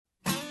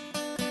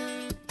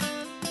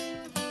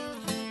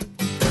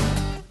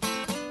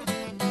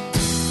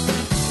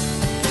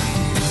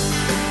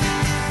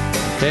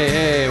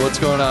Hey, what's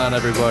going on,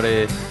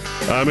 everybody?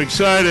 I'm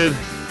excited.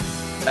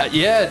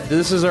 Yeah,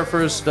 this is our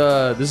first.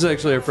 This is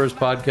actually our first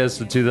podcast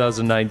of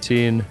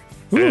 2019.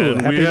 Ooh,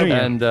 And Happy we have, New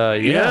Year. And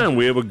and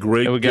we have a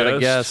great and we got guest. a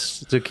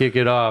guest to kick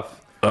it off.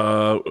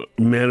 Man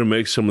who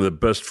makes some of the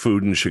best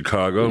food in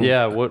Chicago.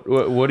 Yeah,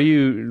 what do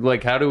you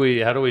like? How do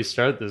we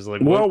start this?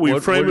 Like, Well, we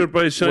what, frame it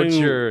by saying what's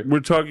your, we're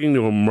talking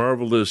to a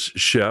marvelous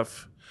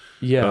chef,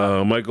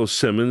 yeah, Michael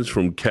Simmons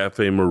from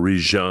Cafe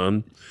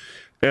Marie-Jeanne.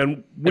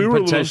 And we and were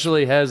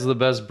potentially has the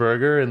best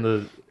burger in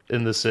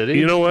the city.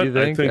 You know what? You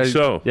I think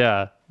so.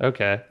 Yeah.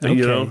 Okay.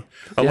 You know,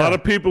 a lot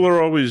of people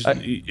are always,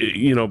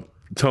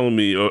 telling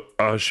me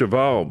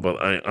cheval,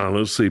 but I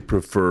honestly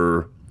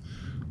prefer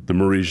the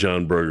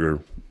Marie-Jeanne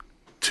burger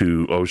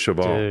to au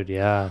cheval. Dude,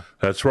 yeah.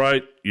 That's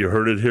right. You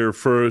heard it here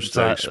first.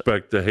 I It's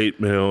expect the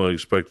hate mail. I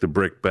expect the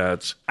brick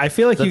bats. I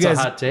feel like That's you guys.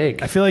 a hot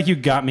take. I feel like you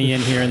got me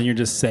in here, and then you're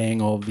just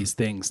saying all of these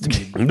things to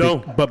me. No,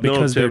 but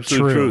because it's the they're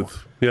absolute true.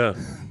 truth. Yeah.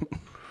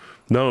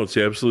 No, it's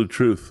the absolute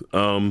truth.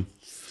 I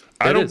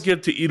don't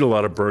get to eat a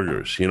lot of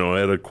burgers. You know, I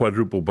had a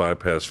quadruple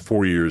bypass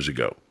 4 years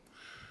ago.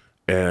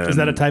 And Is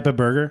that a type of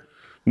burger?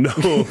 No,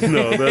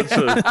 it's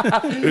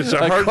a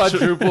A hard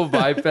quadruple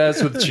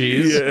bypass with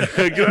cheese. Yeah,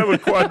 I can have a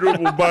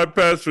quadruple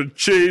bypass with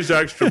cheese,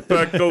 extra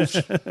pickles,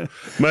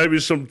 maybe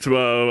some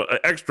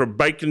extra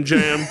bacon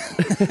jam.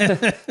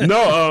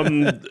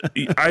 No,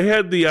 I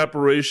had the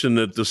operation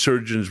that the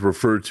surgeons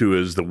refer to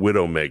as the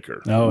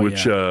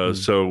Widowmaker,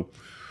 so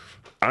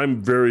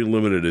I'm very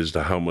limited as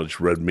to how much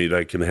red meat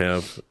I can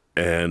have.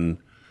 And,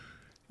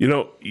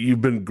 you've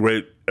been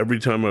great. Every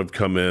time I've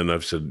come in,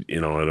 I've said,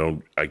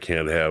 I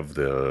can't have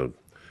the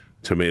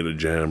tomato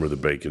jam or the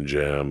bacon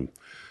jam,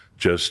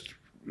 just,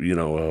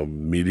 a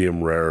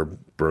medium rare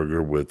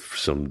burger with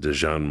some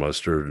Dijon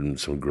mustard and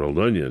some grilled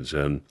onions.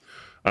 And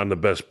on the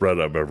best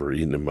bread I've ever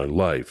eaten in my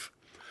life.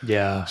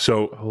 Yeah.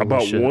 So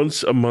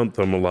once a month,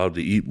 I'm allowed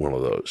to eat one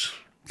of those.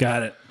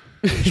 Got it.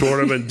 So what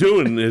I've been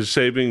doing is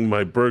saving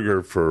my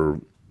burger for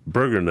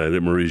burger night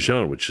at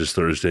Marie-Jeanne, which is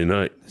Thursday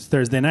night. It's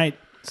Thursday night.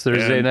 It's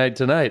Thursday night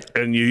tonight.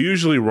 And you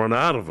usually run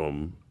out of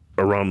them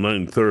around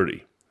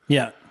 9:30.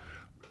 Yeah.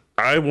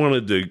 I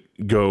wanted to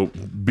go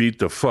beat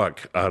the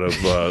fuck out of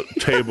a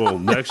table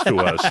next to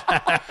us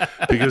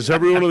because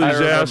every one of these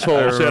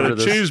assholes had a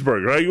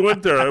cheeseburger. I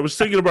went there. I was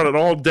thinking about it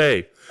all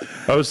day.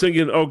 I was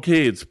thinking,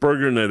 okay, it's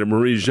burger night at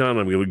Marie-Jeanne.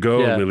 I'm going to go.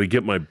 Yeah. I'm going to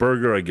get my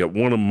burger. I get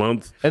one a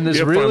month. And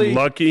if I'm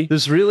lucky.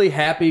 this really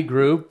happy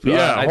group.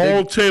 Yeah, a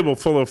whole table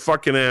full of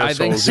fucking assholes.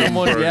 I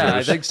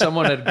think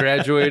someone had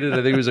graduated.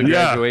 I think it was a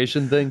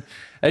graduation thing.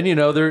 And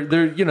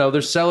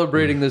they're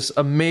celebrating this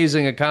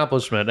amazing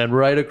accomplishment, and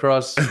right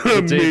across the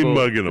I'm table,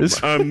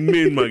 I'm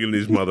mean mugging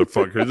these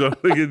motherfuckers. I'm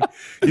thinking,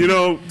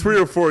 3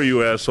 or 4 of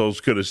you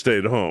assholes could have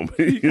stayed home.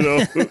 he'd be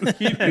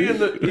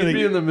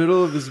in the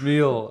middle of his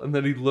meal, and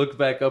then he'd look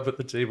back up at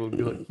the table and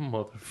be like,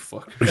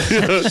 "Motherfucker!"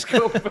 Just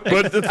go back.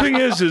 But the thing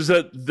is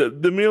that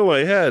the meal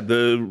I had,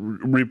 the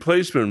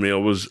replacement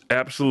meal, was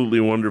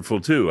absolutely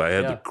wonderful too. I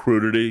had the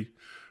crudity,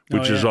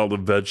 which is all the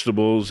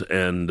vegetables,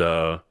 and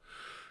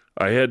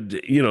I had,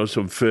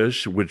 some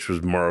fish, which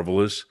was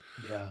marvelous.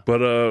 Yeah.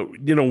 But,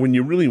 when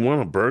you really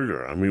want a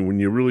burger, when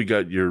you really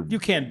got your... You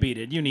can't beat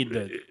it. You need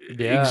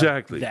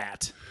Exactly.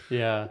 that.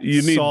 Yeah.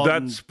 You need Salt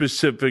that and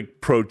specific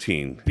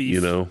protein,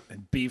 beef,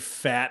 and beef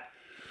fat.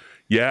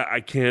 Yeah,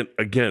 I can't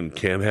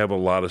have a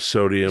lot of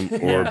sodium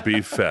or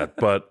beef fat.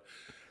 But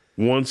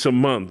once a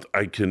month,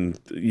 I can,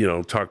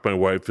 talk my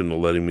wife into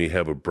letting me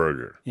have a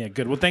burger. Yeah,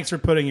 good. Well, thanks for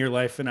putting your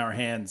life in our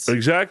hands.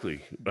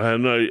 Exactly.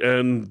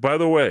 And by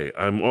the way,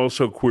 I'm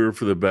also queer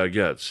for the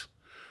baguettes.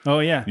 Oh,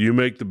 yeah. You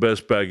make the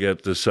best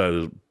baguette this side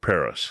of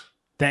Paris.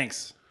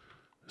 Thanks.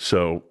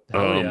 So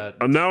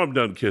now I'm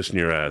done kissing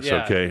your ass,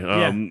 okay? All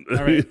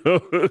right.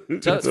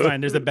 That's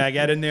fine. There's a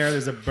baguette in there.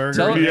 There's a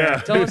burger in there.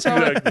 Tell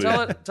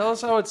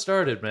us how it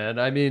started, man.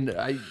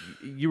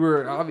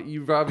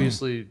 You've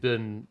obviously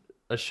been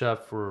a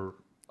chef for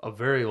a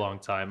very long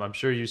time. I'm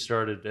sure you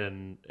started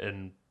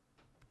in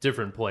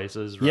different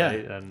places, right? Yeah,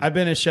 and I've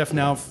been a chef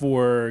now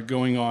for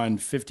going on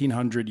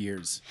 1,500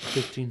 years.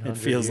 1,500 It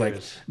feels years.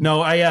 like.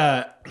 No,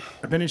 I've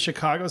been in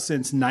Chicago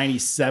since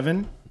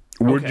 '97.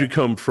 Where'd you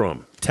come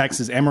from?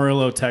 Texas,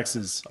 Amarillo,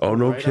 Texas. Oh,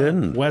 no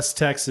kidding. West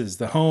Texas,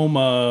 the home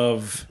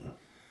of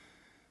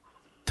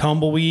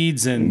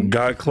tumbleweeds and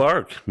Guy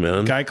Clark,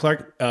 man. Guy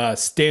Clark,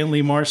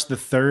 Stanley Marsh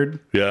III.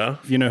 Yeah.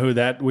 If you know who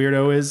that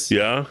weirdo is.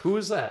 Yeah. Who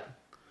is that?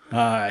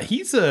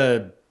 He's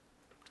a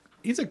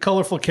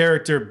colorful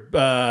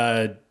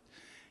character.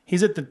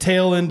 He's at the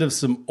tail end of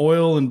some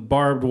oil and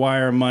barbed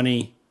wire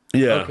money.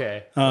 Yeah.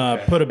 Okay.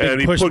 Put a big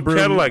And he push put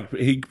broom.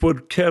 He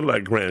put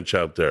Cadillac Ranch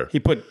out there. He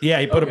put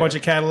a bunch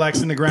of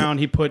Cadillacs in the ground.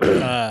 He put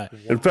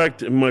In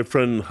fact, my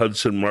friend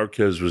Hudson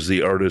Marquez was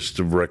the artist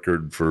of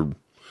record for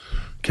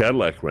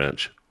Cadillac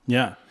Ranch.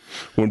 yeah.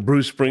 When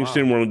Bruce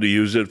Springsteen wanted to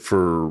use it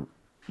for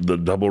the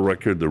double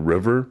record, The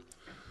River,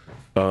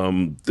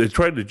 they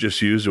tried to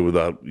just use it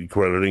without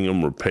crediting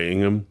him or paying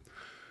him.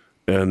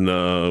 And,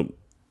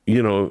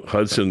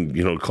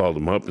 Hudson, called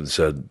him up and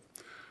said,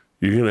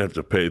 you're going to have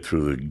to pay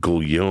through the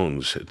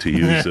gullions to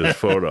use this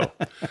photo.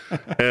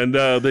 And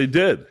they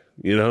did,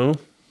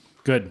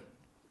 Good.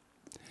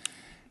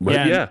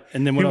 But yeah.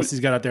 And then what else he's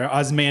got out there?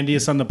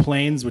 Ozymandias on the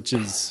Plains, which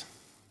is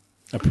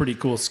a pretty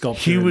cool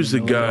sculpture. He was the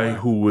guy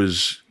who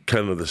was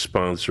kind of the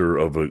sponsor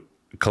of a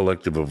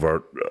collective of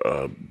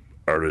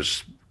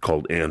artists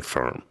called Ant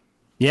Farm.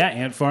 Yeah,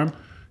 Ant Farm.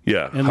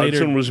 Yeah, And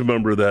Hudson later, was a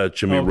member of that.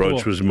 Jimmy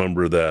Roach cool. was a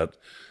member of that.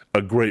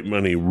 A great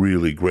many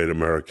really great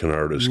American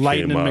artists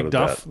came out of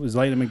that. Was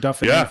Lightning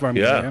McDuff? Yeah, Ant Farm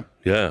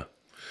yeah.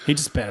 He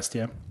just passed,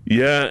 yeah.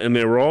 Yeah, and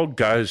they were all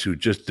guys who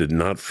just did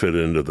not fit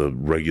into the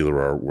regular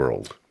art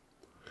world.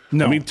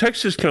 No. I mean,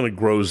 Texas kind of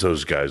grows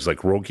those guys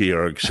like Roky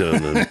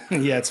Erickson and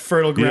yeah, it's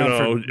fertile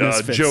ground for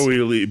misfits. Joey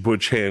Lee,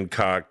 Butch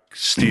Hancock,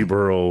 Steve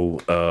Earle,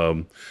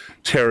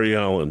 Terry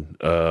Allen,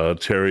 Vail,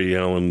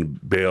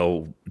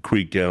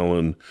 Creek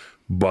Allen,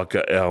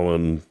 Bucka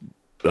Allen,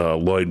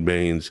 Lloyd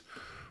Maines.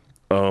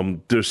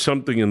 There's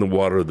something in the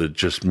water that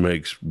just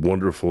makes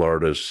wonderful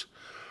artists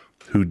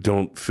who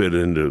don't fit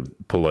into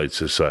polite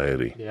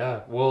society.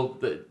 Yeah, well,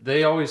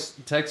 they always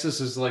Texas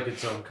is like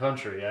its own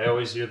country. I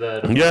always hear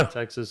that about Yeah.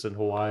 Texas and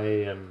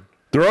Hawaii, and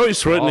They're always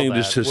threatening to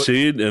that.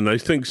 secede, and I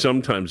think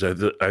sometimes I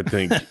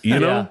think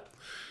Yeah.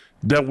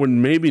 that would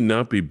maybe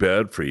not be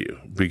bad for you,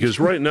 because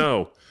right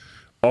now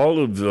all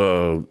of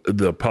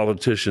the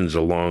politicians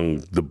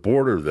along the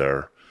border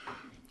there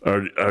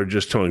are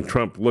just telling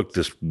Trump, look,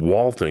 this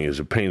wall thing is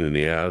a pain in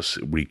the ass.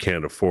 We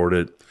can't afford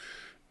it.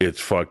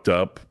 It's fucked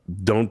up.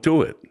 Don't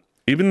do it.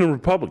 Even the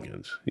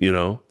Republicans,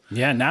 Yeah,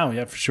 now,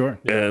 yeah, for sure.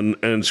 And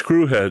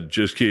Screwhead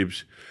just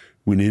keeps,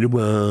 we need a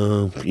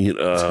wall.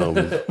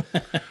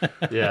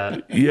 yeah,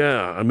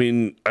 Yeah, I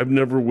mean, I've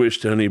never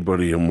wished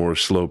anybody a more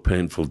slow,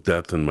 painful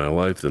death in my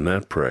life than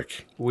that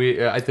prick.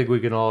 I think we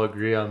can all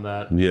agree on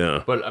that.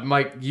 Yeah. But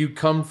Mike, you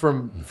come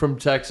from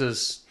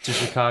Texas to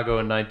Chicago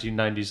in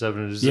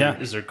 1997.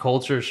 Is there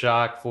culture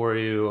shock for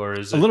you, or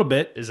is it A little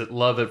bit. Is it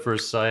love at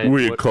first sight? Were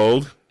you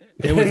cold?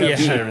 It was, I'm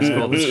sure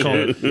it was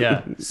cold.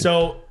 Yeah.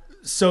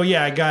 So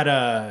yeah, I got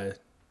a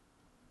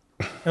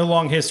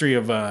long history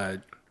of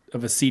a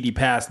seedy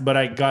past, but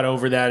I got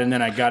over that, and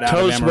then I got out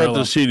Tell of us Amarillo. about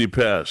the seedy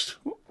past.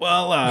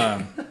 Well,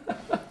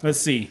 let's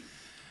see.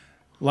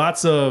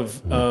 Lots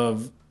of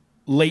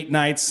late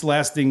nights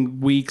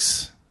lasting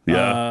weeks.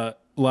 Yeah.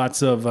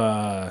 Lots of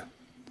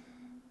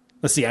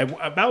let's see.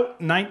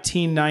 About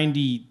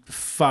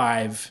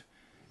 1995,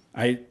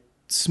 I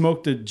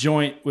smoked a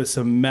joint with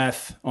some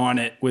meth on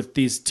it with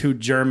these two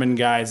German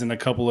guys and a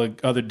couple of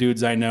other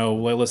dudes I know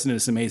while listening to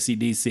some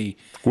AC/DC.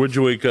 Where'd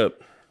you wake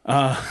up?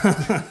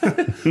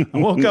 I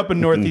woke up in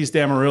Northeast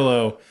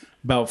Amarillo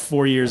about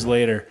 4 years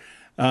later.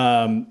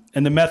 And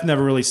the meth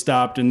never really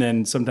stopped. And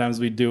then sometimes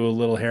we do a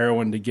little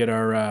heroin to get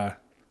our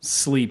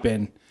sleep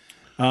in.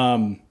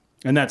 And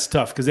that's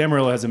tough because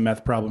Amarillo has a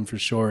meth problem for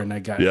sure. And I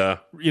got,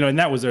 and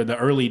that was the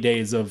early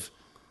days of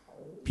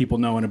people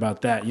knowing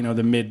about that,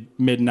 the mid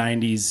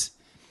 90s,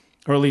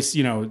 or at least,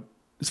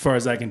 as far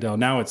as I can tell.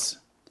 Now it's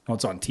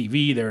on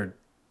TV. There are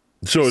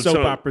soap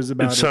operas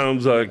about it. It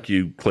sounds like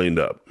you cleaned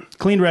up.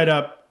 Cleaned right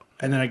up.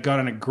 And then I got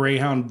on a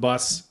Greyhound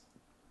bus,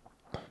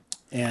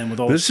 and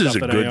with all This the is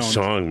stuff a that I good owned.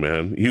 song,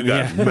 man. You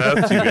got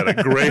meth, you got a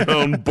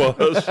Greyhound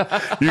bus,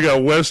 you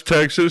got West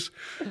Texas.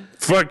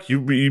 Fuck, you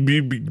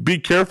be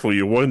careful.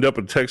 You wind up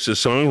a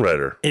Texas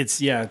songwriter.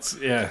 It's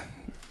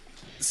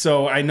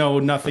So I know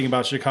nothing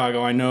about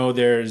Chicago. I know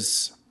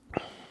there's,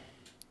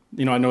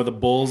 I know the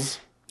Bulls.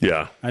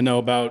 Yeah, I know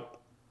about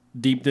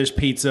deep dish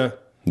pizza.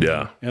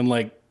 yeah. And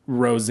like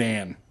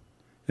Roseanne,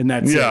 and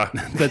that's it.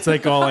 That's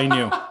like all I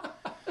knew.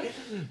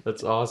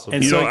 That's awesome.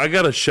 And I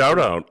got a shout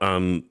out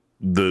on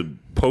the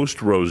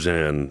post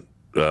Roseanne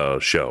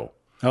show.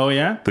 Oh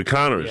yeah, The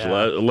Connors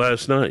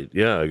last night.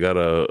 Yeah, I got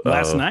a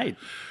last night.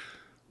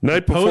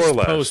 Night before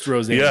last. Post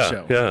Roseanne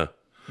show. Yeah.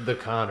 The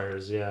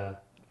Connors, yeah.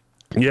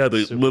 Yeah,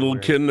 the Super little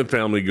weird. kid in the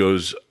family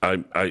goes, I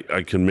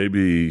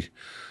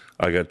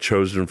got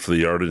chosen for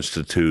the Art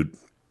Institute,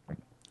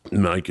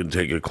 and I can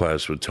take a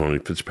class with Tony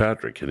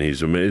Fitzpatrick, and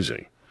he's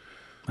amazing.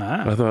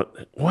 I thought,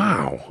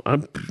 wow,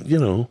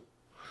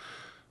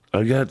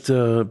 I got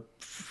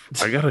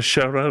a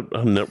shout out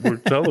on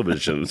network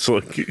television. It's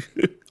like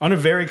On a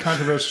very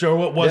controversial show.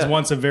 What was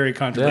once a very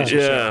controversial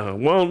show. yeah.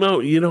 Well,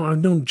 no, I've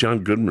known John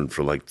Goodman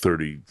for like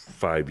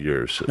 35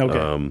 years.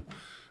 Okay.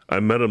 I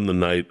met him the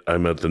night I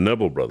met the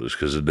Neville Brothers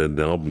because I did an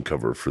album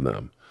cover for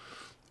them.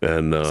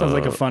 And Sounds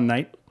like a fun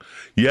night.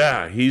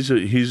 yeah, he's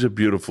a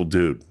beautiful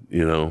dude,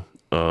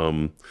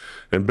 And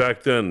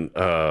back then,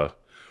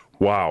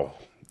 wow,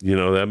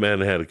 that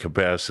man had a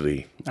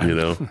capacity,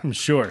 I'm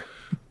sure.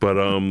 But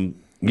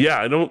yeah,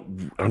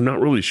 I'm not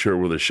really sure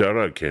where the shout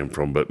out came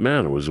from, but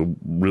man, it was a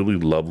really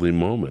lovely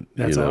moment.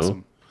 That's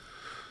awesome.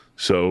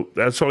 So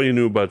that's all you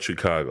knew about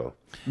Chicago.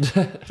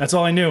 That's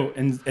all I knew.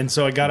 And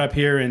so I got up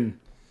here, and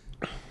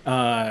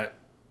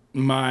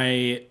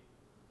my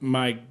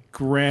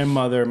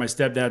grandmother, my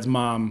stepdad's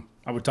mom,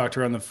 I would talk to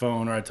her on the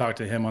phone, or I'd talk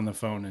to him on the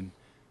phone, and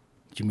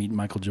did you meet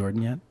Michael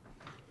Jordan yet?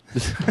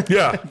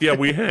 Yeah,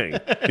 we hang.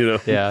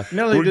 Yeah.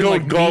 No, they We're didn't,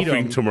 going meet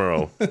golfing him.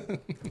 tomorrow.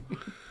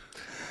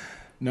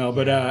 No,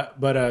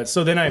 but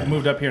so then I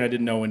moved up here and I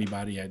didn't know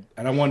anybody. And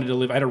I wanted to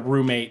live. I had a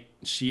roommate.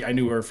 I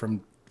knew her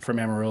from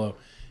Amarillo.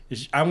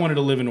 I wanted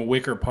to live in a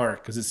Wicker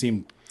Park because it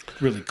seemed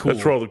really cool.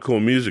 That's where all the cool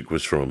music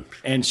was from.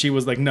 And she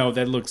was like, "No,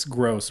 that looks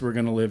gross. We're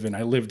gonna live in."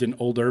 I lived in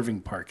Old Irving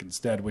Park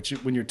instead, which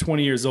when you're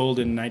 20 years old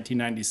in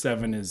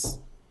 1997 is.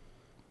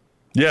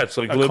 Yeah, it's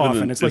like living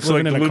coffin. in, It's like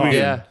living in a living coffin. in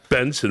Yeah.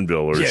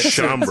 Bensonville or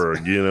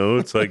Schaumburg,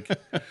 It's like,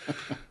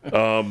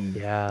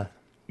 Yeah.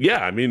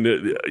 yeah, I mean,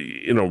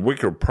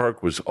 Wicker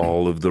Park was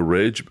all of the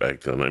rage back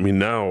then. I mean,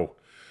 now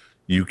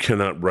you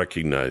cannot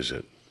recognize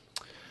it.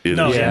 It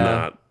is Yeah.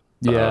 not.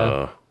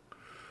 Yeah.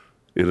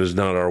 It is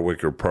not our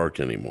Wicker Park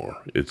anymore.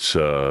 It's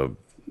suburb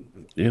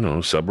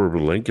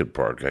of Lincoln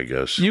Park, I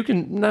guess. You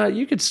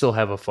could still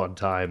have a fun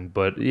time,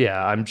 but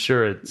yeah, I'm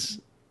sure it's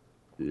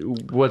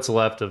what's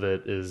left of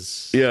it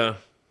is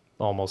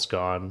almost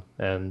gone.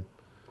 And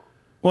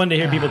One to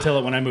hear people tell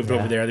it when I moved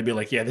over there, they'd be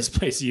like, "Yeah, this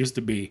place used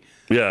to be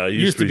it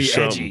used to be edgy."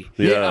 something.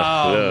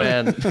 Yeah. oh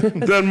yeah. man,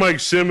 Then Mike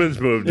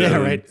Simmons moved in Yeah,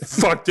 right. and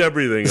fucked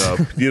everything up,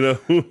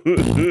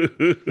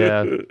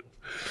 yeah.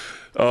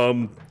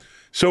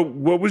 So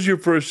what was your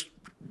first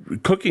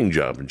cooking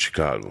job in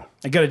Chicago?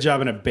 I got a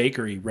job in a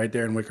bakery right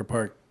there in Wicker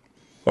Park,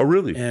 Oh,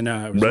 really? and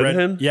it was Red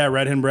Hen? Yeah,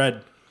 Red Hen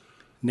bread.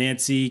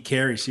 Nancy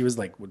Carey, she was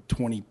like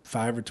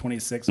 25 or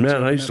 26. or Man,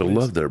 something. I used to That place-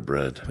 love their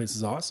bread. that place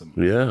is awesome.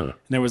 Yeah. And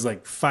there was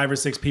like 5 or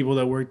 6 people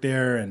that worked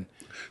there, and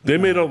They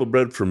made all the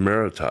bread from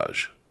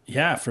Meritage.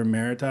 for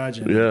Meritage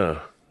and Yeah.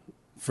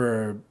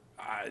 for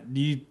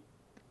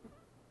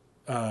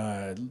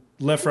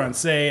Le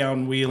Francais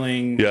on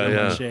Wheeling,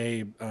 Yeah,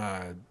 Jean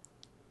yeah.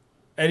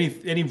 Marché,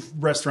 any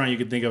restaurant you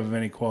could think of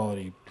any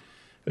quality,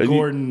 And you-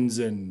 Gordon's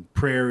and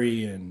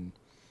Prairie, and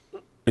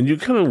And you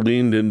kind of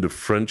leaned into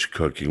French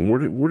cooking.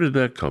 Where did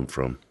that come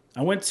from?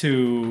 I went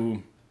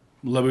to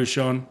Le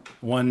Bouchon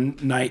one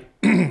night.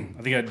 I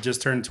think I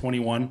just turned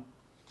 21,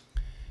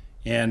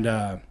 and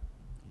I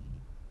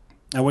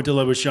went to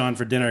Le Bouchon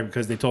for dinner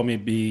because they told me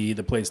it'd be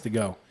the place to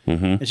go.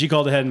 Mm-hmm. And she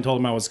called ahead and told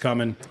them I was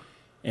coming,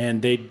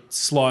 and they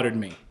slaughtered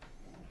me.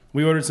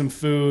 We ordered some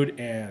food,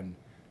 and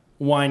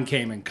wine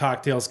came, and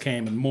cocktails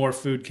came, and more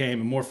food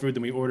came, and more food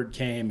than we ordered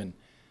came, and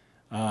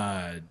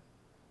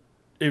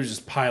it was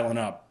just piling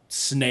up.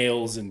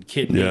 Snails and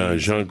kidneys. Yeah,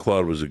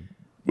 Jean-Claude was an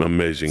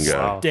amazing guy.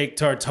 Wow. Steak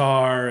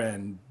tartare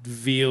and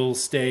veal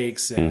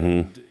steaks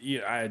and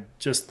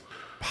just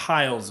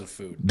piles of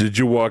food. Did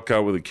you walk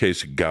out with a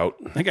case of gout?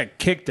 I got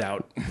kicked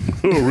out.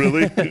 Oh,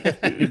 really?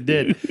 It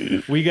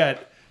did. We got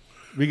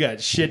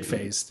shit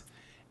faced,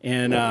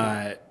 and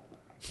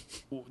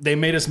they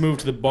made us move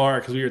to the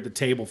bar because we were at the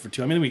table for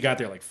 2. I mean, we got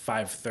there like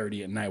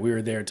 5:30 at night. We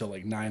were there till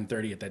like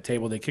 9:30 at that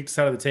table. They kicked us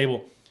out of the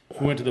table.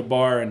 We went to the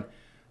bar, and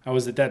I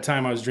was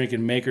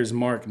drinking Maker's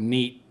Mark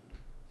neat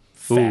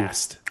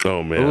fast.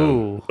 Oh, man.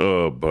 Ooh.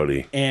 Oh,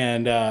 buddy.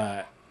 And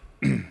I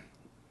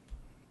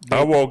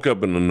woke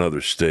up in another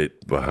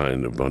state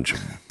behind a bunch of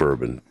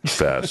bourbon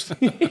fast.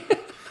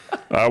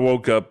 I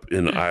woke up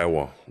in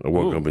Iowa. I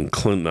woke up in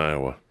Clinton,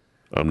 Iowa.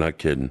 I'm not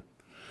kidding.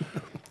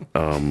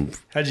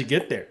 how'd you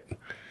get there?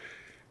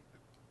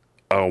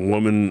 A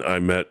woman I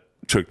met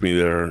took me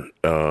there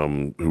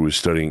who was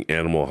studying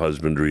animal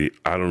husbandry.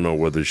 I don't know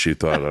whether she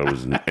thought I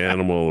was an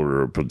animal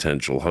or a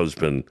potential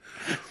husband,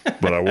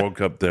 but I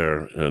woke up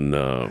there and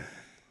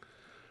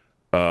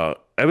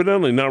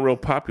evidently not real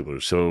popular,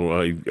 so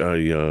I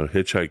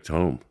hitchhiked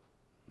home.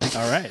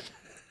 All right.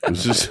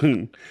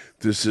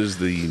 This is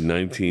the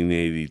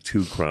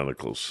 1982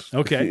 Chronicles.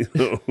 Okay.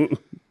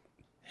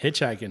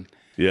 Hitchhiking.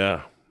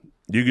 Yeah,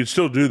 you could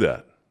still do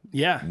that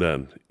Yeah.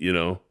 then.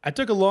 I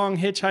took a long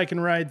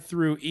hitchhiking ride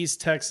through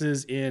East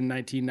Texas in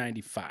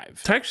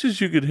 1995.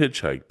 Texas, you could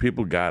hitchhike.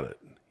 People got it.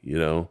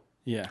 Yeah.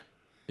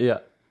 Yeah.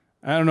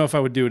 I don't know if I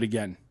would do it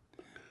again,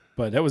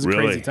 but that was a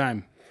Really? crazy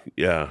time.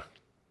 Yeah.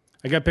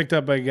 I got picked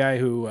up by a guy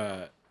who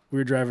we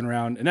were driving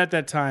around, and at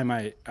that time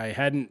I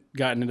hadn't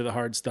gotten into the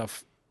hard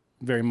stuff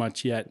very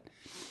much yet.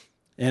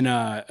 And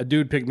a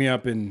dude picked me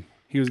up, and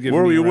he was giving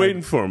What me were a you ride.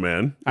 waiting for,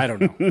 man? I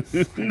don't know.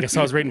 I guess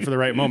I was waiting for the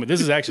right moment.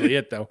 This is actually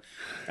it, though.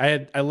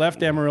 I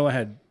left Amarillo,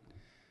 had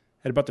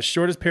about the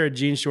shortest pair of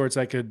jean shorts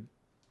I could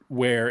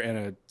wear and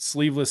a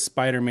sleeveless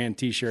Spider-Man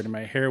t-shirt, and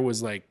my hair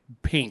was like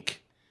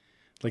pink,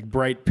 like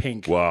bright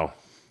pink. Wow.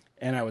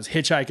 And I was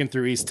hitchhiking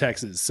through East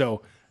Texas.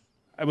 So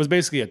I was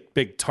basically a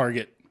big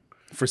target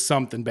for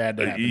something bad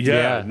to happen.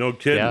 Yeah, Yeah. no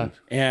kidding. Yeah.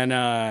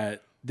 And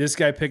this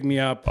guy picked me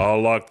up. I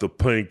like the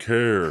pink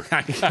hair.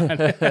 What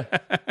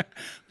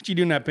you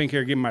doing that pink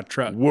hair? Give me my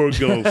truck. We're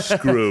going to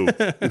screw.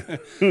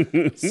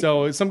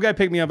 So some guy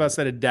picked me up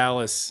outside of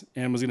Dallas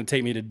and was going to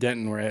take me to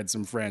Denton where I had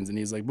some friends. And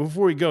he's like,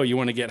 before we go, you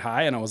want to get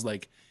high? And I was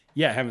like,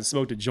 yeah, I haven't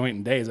smoked a joint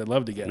in days. I'd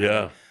love to get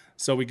Yeah. high.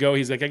 So we go.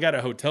 He's like, I got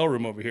a hotel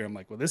room over here. I'm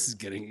like, well, this is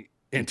getting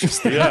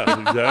interesting. Yeah,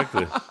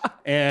 exactly.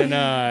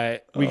 And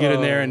we get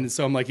in there. And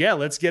so I'm like, yeah,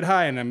 let's get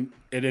high. And I'm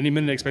at any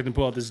minute expecting to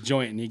pull out this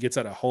joint. And he gets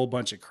out a whole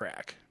bunch of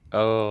crack.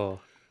 Oh.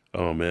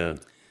 Oh, man.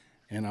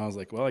 And I was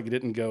like, well, I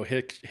didn't go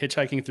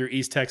hitchhiking through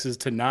East Texas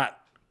to not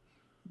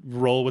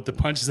roll with the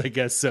punches, I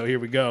guess. So here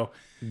we go.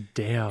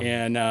 Damn.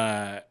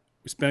 And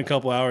we spent a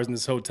couple hours in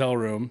this hotel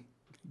room,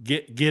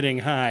 getting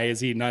high,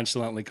 as he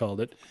nonchalantly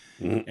called it.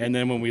 And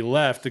then when we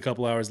left a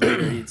couple hours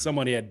later,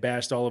 somebody had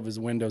bashed all of his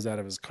windows out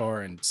of his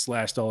car and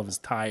slashed all of his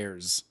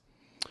tires.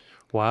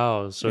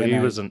 Wow. So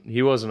And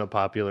he wasn't a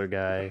popular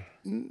guy.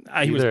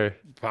 He was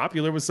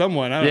popular with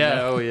someone. I don't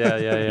know. Oh yeah.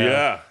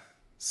 Yeah.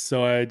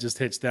 So I just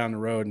hitched down the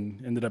road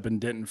and ended up in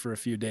Denton for a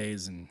few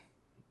days, and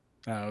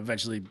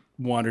eventually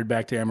wandered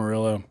back to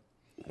Amarillo.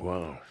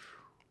 Wow.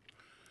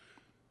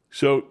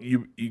 So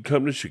you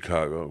come to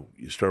Chicago,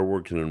 you start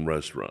working in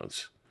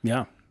restaurants.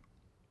 Yeah.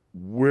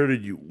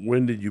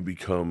 When did you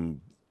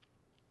become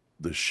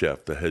the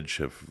chef, the head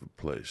chef of the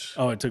place?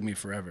 Oh, it took me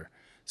forever.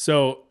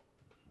 So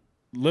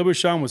Le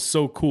Bouchon was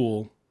so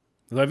cool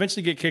that I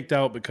eventually get kicked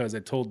out because I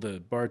told the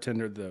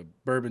bartender the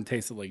bourbon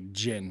tasted like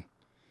gin.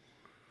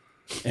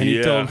 And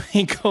he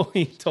told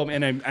me,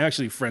 and I'm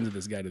actually friends with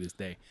this guy to this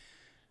day.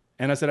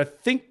 And I said, I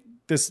think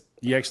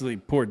you actually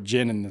poured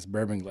gin in this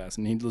bourbon glass.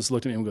 And he just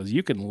looked at me and goes,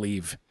 you can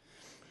leave.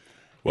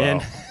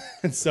 Wow.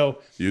 And so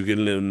you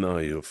can live now,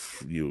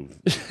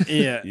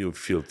 you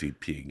filthy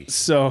pig.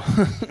 So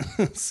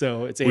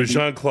it's was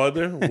Jean-Claude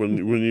there when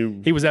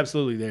you? He was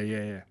absolutely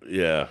there.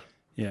 Yeah.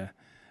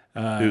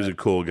 He was a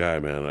cool guy,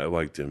 man. I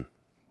liked him.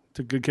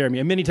 Took good care of me,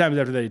 and many times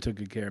after that, he took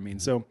good care of me.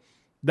 And so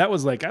that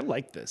was like, I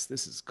like this.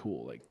 This is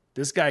cool. Like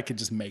this guy could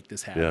just make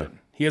this happen. Yeah.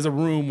 He has a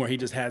room where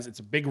it's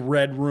a big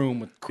red room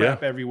with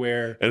crap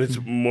everywhere, and it's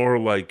more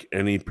like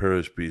any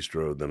Paris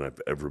bistro than I've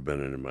ever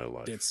been in my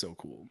life. It's so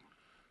cool.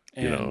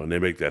 And they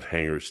make that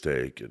hanger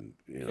steak, and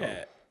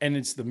and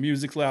it's the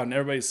music's loud, and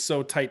everybody's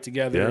so tight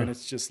together, and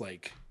it's just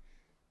like,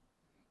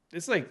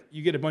 it's like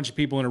you get a bunch of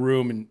people in a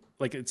room, and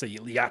like it's a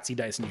Yahtzee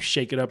dice, and you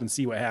shake it up and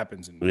see what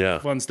happens, and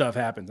fun stuff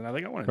happens, and I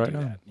want to do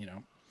that,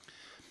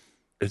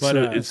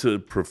 It's a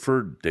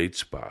preferred date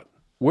spot.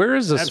 Where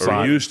is this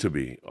spot? Or used to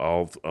be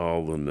all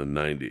in the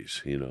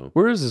 90s,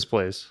 Where is this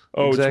place?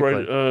 Oh, exactly?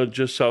 It's right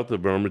just south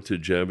of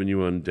Armitage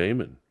Avenue on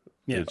Damon.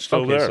 Yeah. It's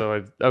still there. So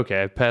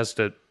I've passed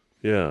it.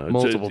 Yeah,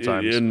 multiple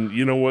times. And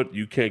you know what?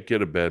 You can't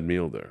get a bad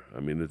meal there.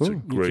 I mean, it's a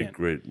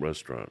great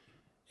restaurant.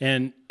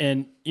 And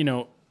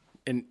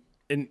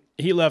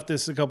he left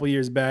this a couple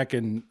years back,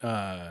 and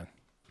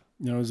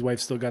his wife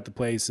still got the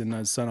place, and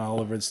his son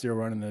Oliver is still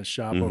running the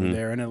shop over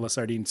there, and La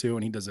Sardine too,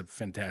 and he does a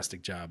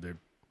fantastic job there.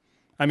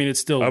 I mean, it's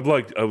still I've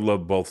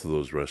loved both of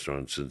those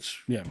restaurants since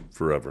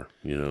forever.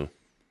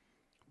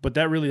 But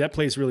that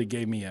place really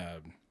gave me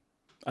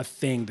a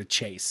thing to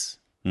chase.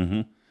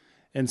 Mm-hmm.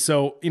 And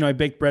so, I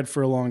baked bread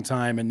for a long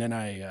time, and then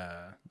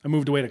I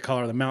moved away to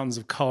the mountains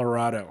of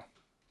Colorado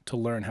to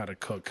learn how to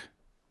cook.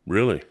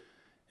 Really?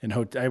 And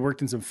I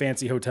worked in some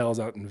fancy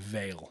hotels out in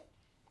Vail.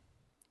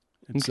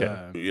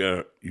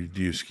 Do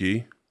you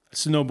ski?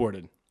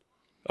 Snowboarded.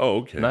 Oh,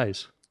 okay.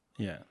 Nice.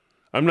 Yeah.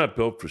 I'm not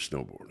built for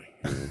snowboarding.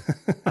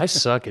 I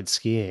suck at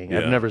skiing.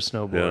 I've never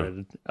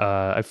snowboarded.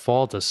 I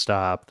fall to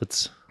stop.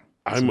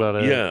 I'm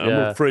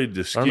afraid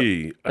to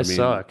ski. I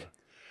suck.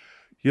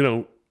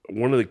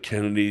 One of the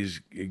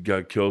Kennedys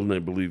got killed, and I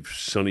believe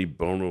Sonny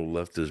Bono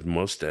left his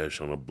mustache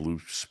on a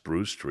blue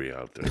spruce tree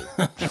out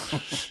there.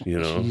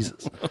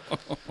 Jesus.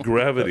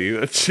 Gravity,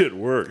 that shit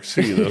works.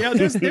 Yeah,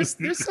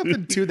 there's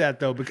something to that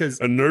though,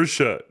 because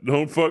inertia,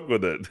 don't fuck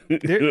with it.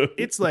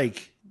 It's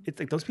like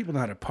those people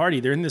know how to party.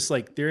 They're in this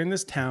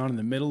town in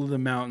the middle of the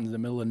mountains, in the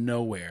middle of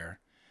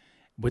nowhere,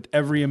 with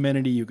every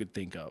amenity you could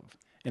think of,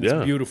 and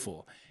it's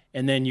beautiful.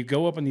 And then you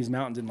go up on these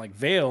mountains, and like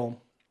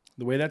Vail.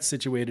 The way that's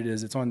situated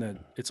is it's on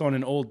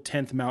an old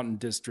 10th Mountain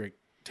District,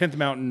 10th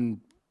Mountain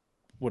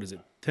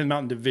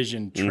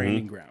Division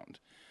training ground.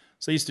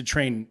 So I used to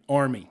train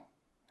Army,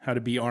 how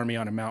to be Army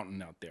on a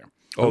mountain out there.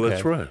 Oh,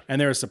 that's right. And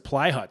there are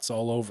supply huts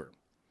all over.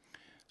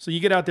 So you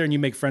get out there and you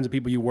make friends with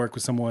people, you work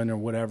with someone or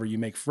whatever, you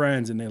make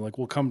friends, and they're like,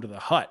 we'll come to the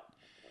hut.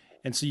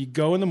 And so you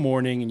go in the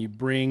morning and you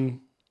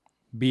bring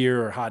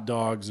beer or hot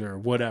dogs or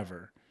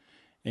whatever,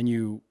 and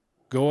you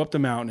go up the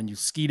mountain and you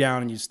ski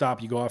down and you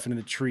stop, you go off into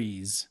the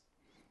trees,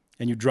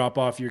 and you drop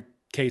off your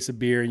case of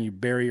beer and you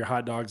bury your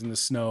hot dogs in the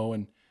snow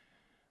and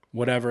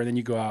whatever. And then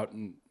you go out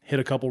and hit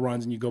a couple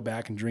runs and you go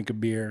back and drink a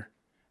beer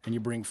and you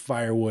bring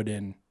firewood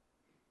in.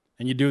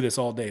 And you do this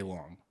all day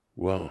long.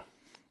 Wow.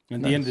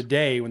 And at the end of the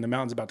day, when the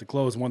mountain's about to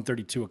close,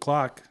 1:30, 2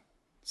 o'clock,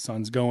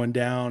 sun's going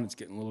down. It's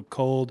getting a little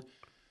cold.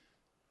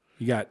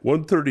 You got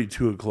 1:30,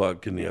 2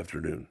 o'clock in the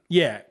afternoon.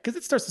 Yeah, because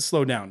it starts to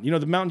slow down.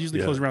 The mountains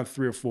usually close around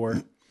 3 or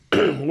 4.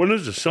 When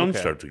does the sun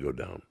start to go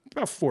down?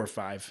 About 4 or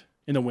 5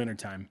 in the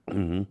wintertime.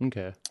 Mm-hmm.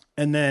 Okay.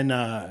 And then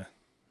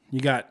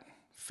you got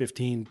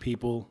 15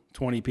 people,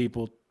 20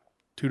 people,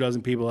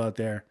 24 people out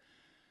there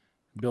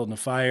building a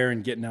fire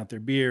and getting out their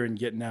beer and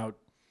getting out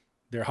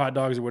their hot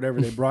dogs or whatever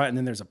they brought. And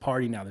then there's a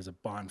party now. There's a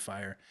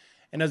bonfire.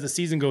 And as the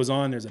season goes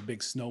on, there's a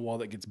big snow wall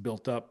that gets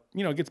built up.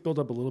 It gets built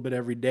up a little bit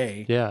every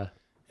day. Yeah.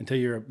 Until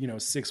you're,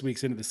 6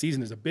 weeks into the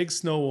season. There's a big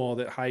snow wall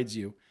that hides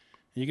you.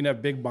 And you can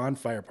have big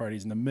bonfire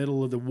parties in the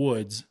middle of the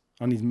woods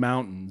on these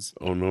mountains.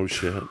 Oh, no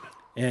shit.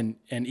 and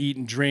eat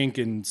and drink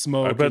and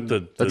smoke. I bet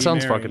That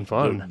sounds fucking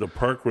fun. The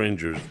park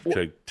rangers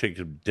take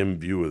a dim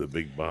view of the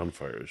big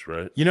bonfires,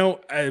 right? You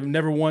know, I've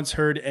never once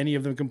heard any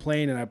of them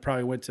complain, and I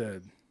probably went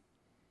to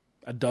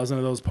a dozen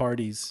of those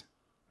parties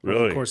over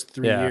Really? the course of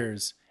 3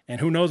 years. And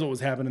who knows what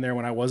was happening there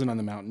when I wasn't on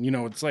the mountain. You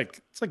know, it's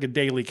like a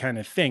daily kind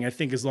of thing. I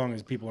think as long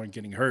as people aren't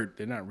getting hurt,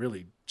 they're not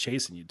really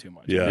chasing you too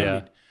much. Yeah. I mean,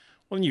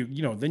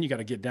 Yeah. well, then you got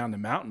to get down the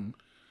mountain.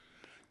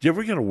 Do you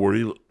ever got to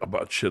worry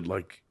about shit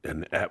like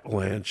an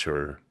avalanche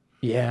or?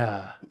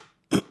 Yeah.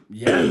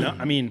 Yeah, no,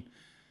 I mean,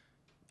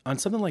 on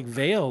something like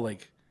Vail,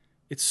 like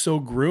it's so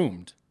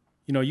groomed.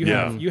 You know, you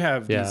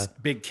have these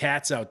big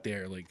cats out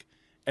there, like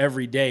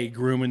every day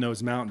grooming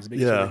those mountains,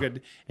 making sure they're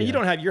good. And you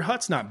don't have your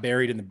hut's not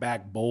buried in the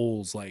back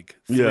bowls like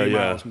 3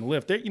 miles from the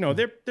lift.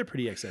 They're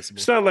pretty accessible.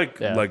 It's not like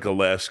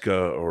Alaska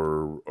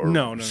or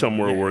No,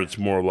 somewhere where it's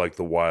more like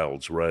the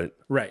wilds, right?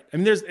 Right. I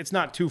mean, it's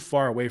not too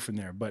far away from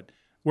there, but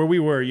where we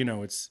were, you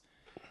know, it's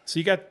so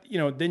you got, you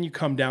know, then you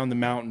come down the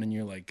mountain and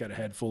you're like got a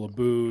head full of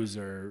booze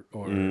or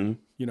you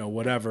know,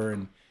 whatever,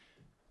 and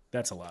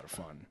that's a lot of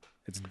fun.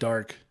 It's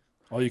dark.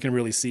 All you can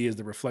really see is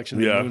the reflection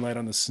of the moonlight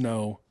on the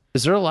snow.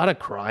 Is there a lot of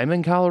crime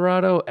in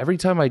Colorado? Every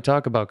time I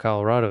talk about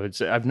Colorado,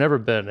 I've never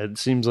been. It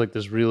seems like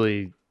this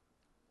really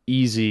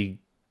easy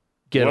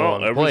get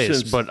along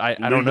place, but I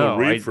don't know.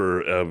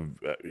 Reefer,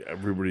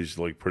 everybody's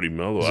like pretty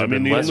mellow. I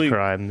mean, less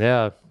crime.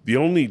 Yeah. The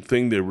only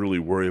thing they really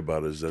worry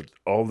about is that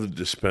all the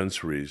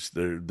dispensaries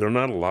they're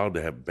not allowed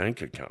to have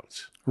bank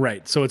accounts.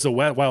 Right. So it's a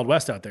Wild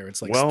West out there.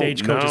 It's like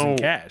stagecoaches and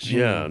cash.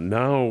 Yeah.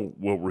 Now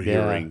what we're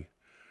hearing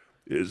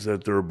is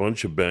that there are a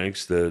bunch of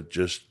banks that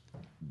just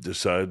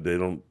decide they're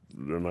not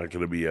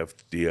going to be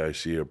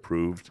FDIC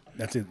approved.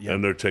 That's it. Yeah.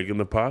 And they're taking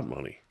the pot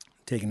money.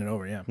 Taking it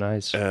over, yeah.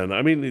 Nice. And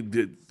I mean,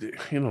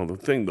 you know,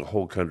 the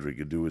whole country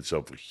could do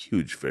itself a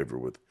huge favor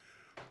with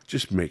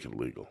just make it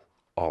legal.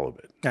 All of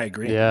it. I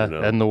agree. Yeah, you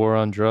know? and the war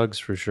on drugs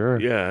for sure.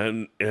 Yeah,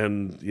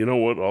 and you know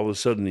what? All of a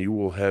sudden, you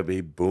will have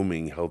a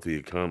booming, healthy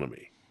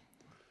economy.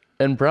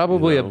 And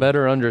probably a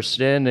better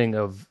understanding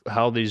of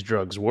how these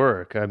drugs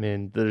work. I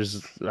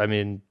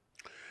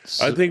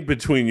think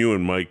between you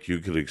and Mike, you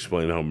could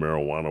explain how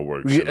marijuana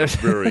works in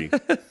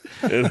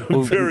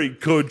a very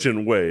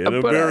cogent way, in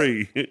a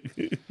very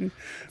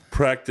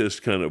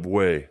practiced kind of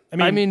way.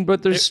 I mean,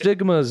 but there's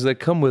stigmas that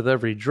come with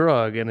every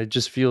drug, and it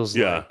just feels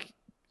like,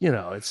 you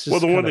know, it's just.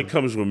 Well, the one that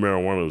comes with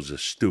marijuana is the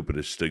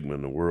stupidest stigma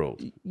in the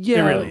world.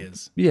 Yeah, it really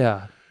is.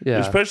 Yeah, yeah.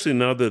 Especially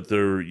now that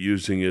they're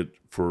using it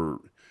for,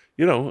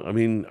 you know, I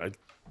mean, I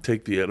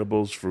take the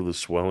edibles for the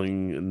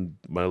swelling in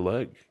my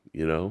leg,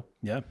 you know?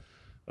 Yeah.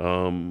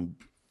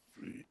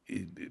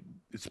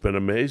 It's been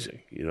amazing.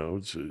 You know,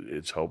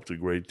 it's helped a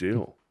great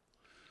deal.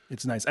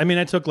 It's nice. I mean,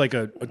 I took like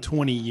a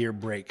 20-year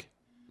break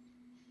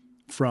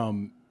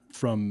from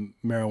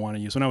marijuana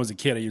use. When I was a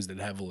kid, I used it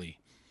heavily.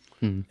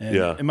 And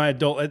in my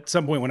at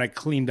some point when I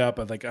cleaned up,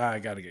 I was like, I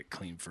got to get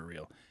clean for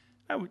real.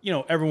 You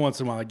know, every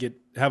once in a while I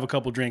have a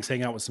couple drinks,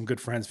 hang out with some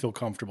good friends, feel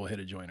comfortable, hit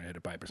a joint or hit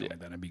a pipe or something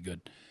like that. I'd be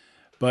good.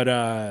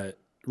 But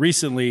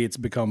recently it's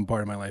become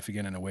part of my life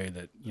again in a way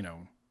that, you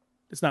know,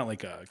 it's not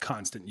like a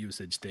constant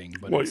usage thing.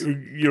 But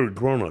you're a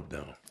grown up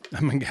now.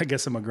 I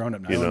guess I'm a grown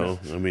up now. You know,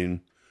 I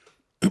mean,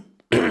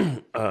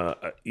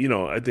 you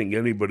know, I think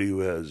anybody who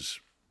has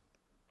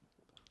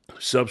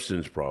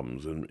substance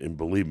problems, and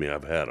believe me,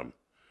 I've had them.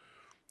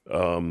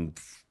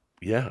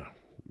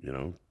 You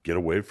know, get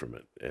away from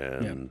it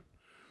and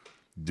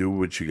do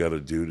what you got to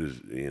do to,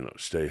 you know,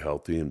 stay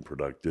healthy and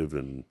productive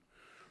and,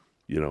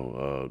 you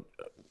know,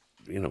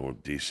 a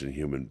decent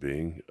human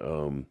being.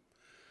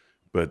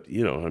 But,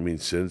 you know, I mean,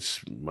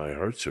 since my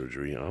heart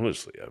surgery,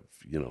 honestly, I've,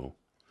 you know,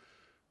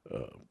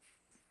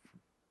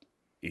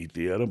 eat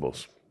the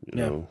edibles, you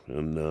know,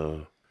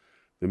 and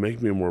they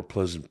make me a more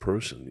pleasant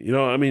person. You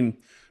know, I mean,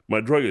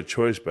 my drug of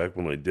choice back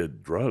when I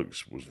did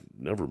drugs was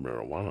never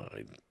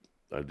marijuana.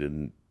 I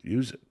didn't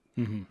use it.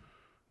 Mm-hmm.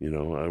 You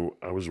know,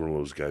 I was one of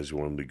those guys who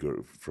wanted to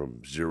go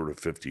from 0 to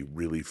 50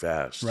 really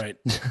fast. Right.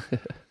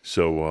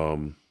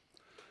 So,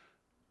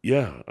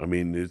 yeah, I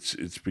mean,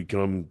 it's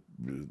become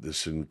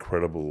this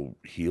incredible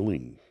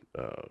healing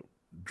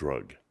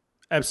drug.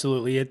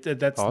 Absolutely.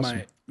 That's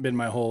awesome. been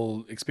my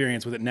whole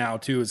experience with it now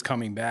too, is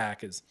coming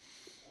back. Is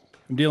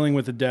I'm dealing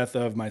with the death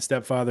of my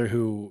stepfather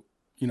who,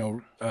 you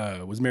know,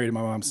 was married to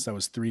my mom since I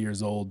was 3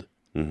 years old.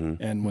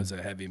 Mm-hmm. And was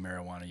a heavy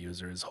marijuana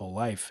user his whole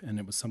life. And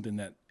it was something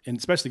that, and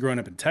especially growing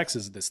up in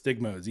Texas, the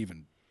stigma is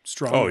even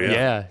stronger. Oh,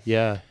 yeah.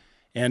 Yeah.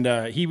 And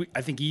I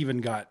think he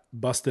even got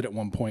busted at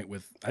one point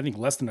with, I think,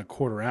 less than a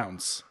quarter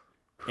ounce,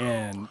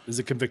 and is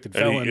a convicted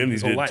felon and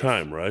his he whole did life.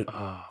 time, right?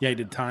 Yeah, he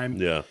did time.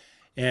 Yeah.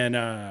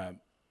 And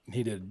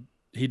he did,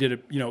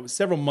 you know,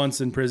 several months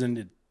in prison,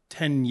 did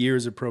 10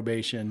 years of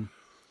probation.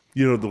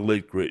 You know, the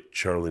late, great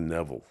Charlie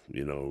Neville,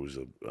 you know, who was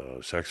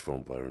a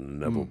saxophone player in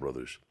the Neville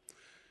Brothers,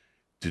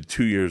 did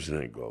 2 years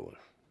in Angola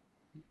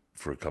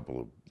for a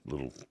couple of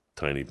little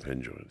tiny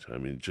pen joints. I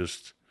mean,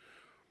 just,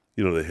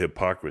 you know, the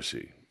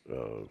hypocrisy.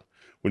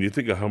 When you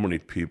think of how many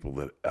people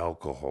that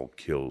alcohol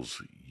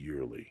kills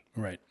yearly.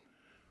 Right.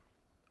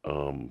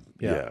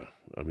 Yeah.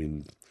 I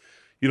mean,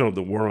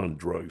 the war on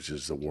drugs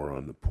is the war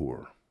on the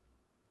poor.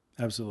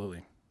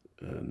 Absolutely.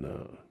 And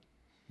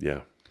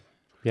yeah.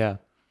 Yeah.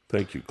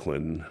 Thank you,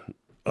 Clinton.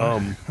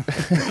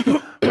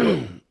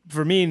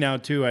 For me now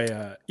too,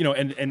 I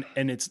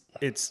and it's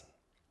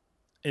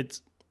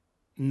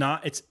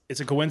not it's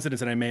a coincidence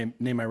that I may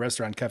name my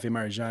restaurant Cafe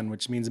Marie-Jeanne,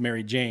 which means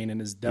Marie-Jeanne,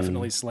 and is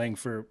definitely slang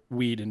for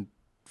weed in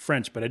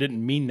French, but I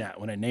didn't mean that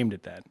when I named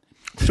it that.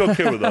 It's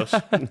okay with us.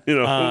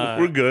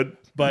 We're good.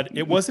 But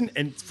it wasn't,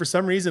 and for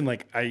some reason,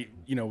 like I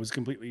was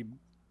completely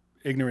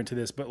ignorant to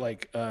this, but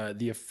like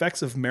the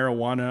effects of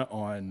marijuana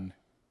on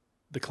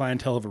the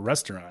clientele of a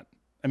restaurant,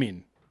 I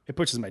mean, it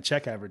pushes my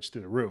check average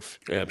through the roof.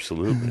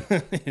 Absolutely.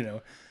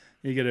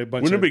 You get a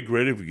bunch. Wouldn't it be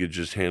great if we could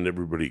just hand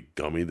everybody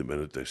gummy the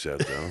minute they sat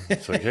down?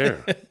 It's like,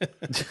 here,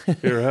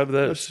 have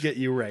this. Let's get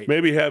you right.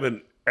 Maybe have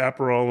an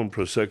Aperol and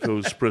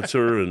Prosecco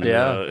spritzer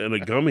and a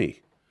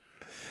gummy.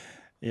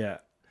 Yeah.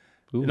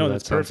 Ooh, no,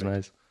 that sounds perfect.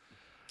 nice.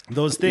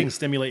 Those things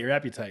stimulate your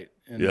appetite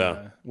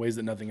in ways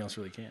that nothing else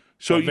really can.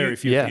 So well, very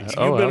few things.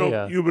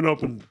 You've been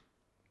open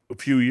a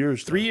few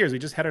years. 3 years. We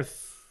just had our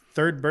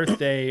third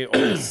birthday on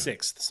the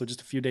 6th, so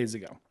just a few days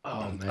ago.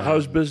 Oh man,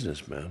 how's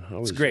business, man?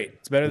 It's great.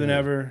 It's better than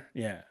ever.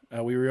 Yeah,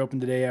 we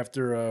reopened today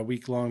after a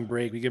week-long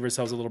break. We give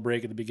ourselves a little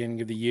break at the beginning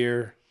of the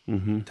year.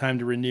 Mm-hmm. Time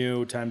to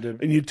renew.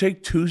 And you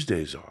take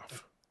Tuesdays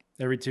off.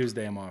 Every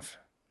Tuesday, I'm off.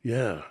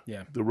 Yeah.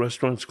 Yeah. The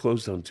restaurant's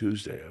closed on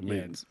Tuesday.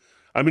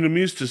 I'm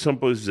used to some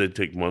places they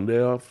take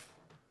Monday off.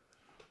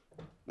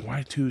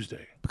 Why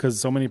Tuesday? Because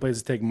so many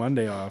places take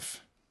Monday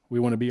off. We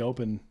want to be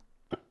open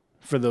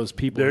for those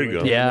people there you go.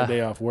 taking a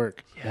day off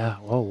work. Yeah.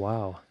 Oh,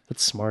 wow.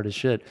 That's smart as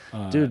shit.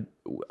 Dude,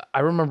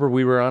 I remember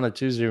we were on a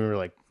Tuesday and we were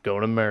like, go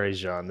to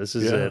Marie-Jeanne. This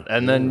is it.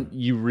 And then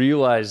you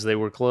realized they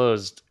were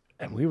closed.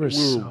 And we were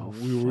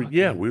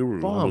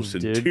almost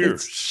in dude.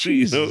 tears.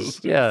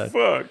 Jesus. Yeah.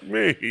 Fuck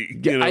me.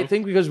 I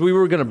think because we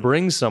were going to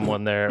bring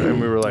someone there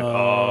and we were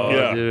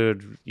like,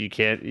 dude, you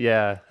can't.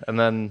 Yeah. And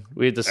then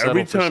we had to settle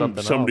every for time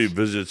something somebody else.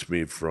 visits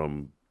me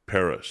from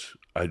Paris,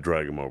 I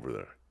drag them over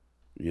there.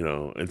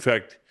 In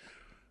fact,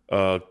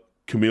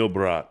 Camille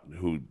Brat,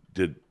 who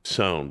did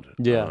sound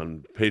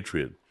on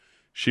Patriot,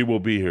 she will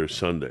be here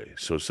Sunday.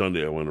 So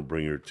Sunday, I want to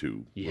bring her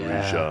to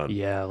Marie-Jeanne.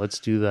 Yeah, let's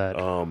do that.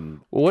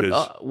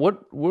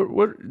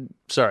 What?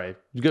 Sorry.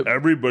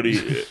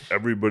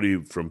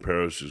 Everybody from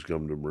Paris who's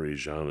come to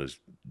Marie-Jeanne has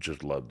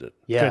just loved it.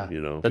 Yeah,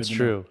 that's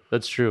true.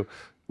 That's true.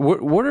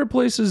 What are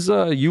places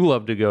you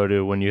love to go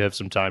to when you have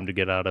some time to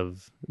get out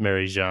of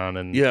Marie-Jeanne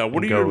and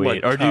what and are go your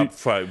eat? top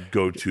 5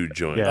 go-to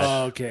joints? Yeah.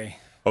 Oh, okay.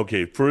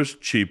 Okay,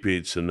 first cheap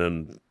eats, and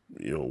then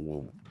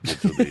we'll get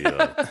to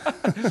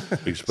the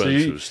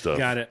expensive stuff.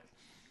 Got it.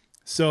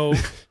 So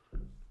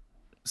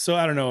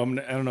I don't know. I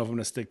don't know if I'm going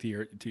to stick to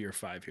your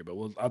 5 here, but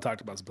I'll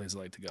talk about some places I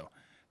like to go.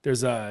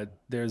 There's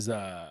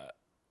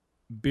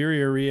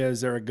Birreria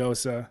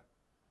Zaragoza.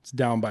 It's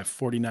down by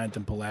 49th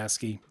and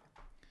Pulaski.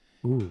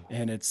 Ooh.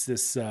 And it's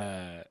this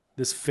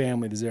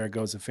family, the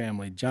Zaragoza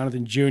family.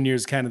 Jonathan Jr.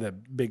 is kind of the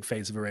big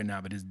face of it right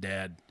now, but his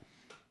dad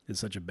is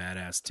such a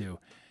badass too.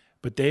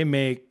 But they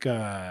make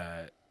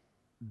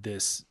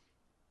this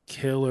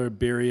killer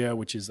birria,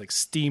 which is like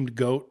steamed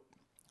goat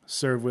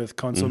served with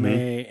consomme,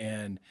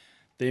 and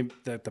the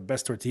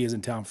best tortillas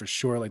in town for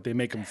sure. Like they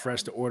make them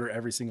fresh to order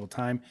every single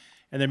time,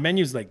 and their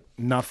menu's like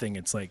nothing.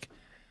 It's like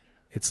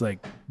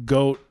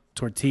goat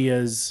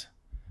tortillas.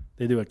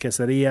 They do a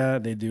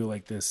quesadilla. They do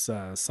like this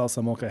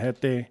salsa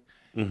molcajete,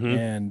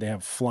 and they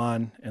have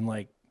flan, and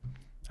like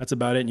that's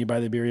about it. And you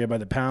buy the birria by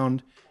the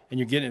pound, and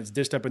you're getting it's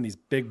dished up in these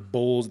big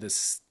bowls.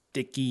 This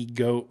sticky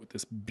goat with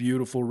this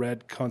beautiful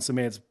red consomme.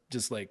 It's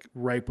just like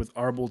ripe with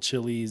arbol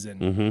chilies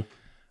and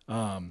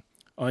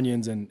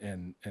onions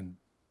and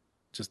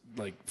just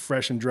like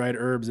fresh and dried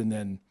herbs. And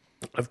then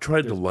I've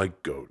tried to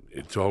like goat.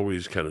 It's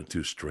always kind of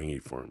too stringy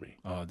for me.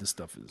 Oh, this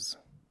stuff it's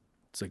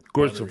like of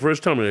course, the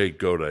first time I ate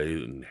goat, I ate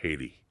it in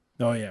Haiti.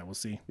 Oh yeah, we'll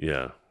see.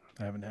 Yeah,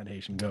 I haven't had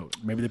Haitian goat.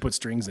 Maybe they put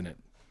strings in it.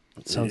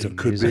 It sounds it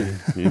amazing.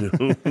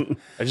 Could be,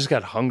 I just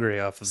got hungry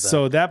off of that.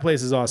 So that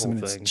place is awesome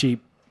and it's thing.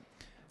 cheap.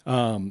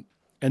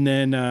 And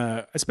then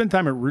I spend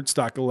time at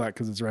Rootstock a lot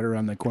because it's right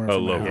around the corner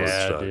from my love house.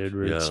 Rootstock. dude, Yeah.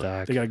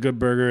 Rootstock. They got a good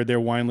burger. Their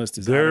wine list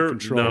is out of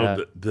control. Now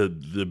the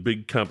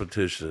big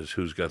competition is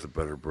who's got the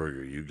better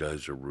burger. You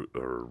guys are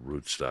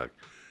Rootstock,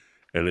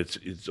 and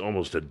it's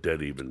almost a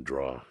dead even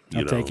draw.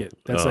 I'll take it.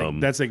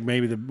 That's like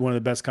maybe one of the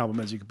best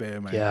compliments you could pay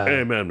a man. Yeah.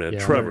 Hey man, Yeah.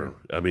 Trevor.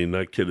 I mean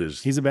that kid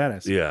is. He's a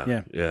badass.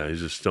 Yeah.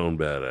 He's a stone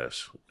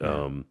badass.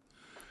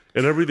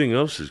 And everything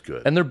else is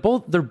good. And they're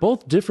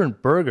both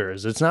different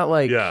burgers. It's not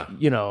like Oh,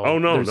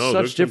 no, there's no,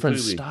 such they're different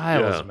completely-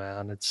 styles, yeah.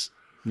 man. It's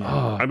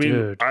I mean,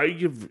 dude.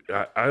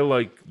 I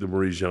like the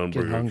Marie-Jeanne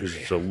burger hungry. because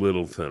it's a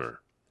little thinner.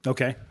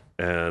 Okay.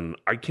 And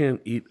I can't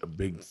eat a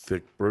big,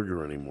 thick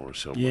burger anymore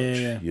so much,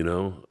 Yeah.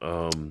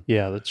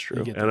 Yeah, that's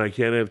true. get and I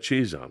can't have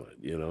cheese on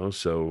it,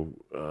 so...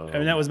 I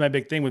mean, that was my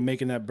big thing with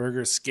making that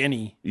burger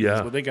skinny. Yeah.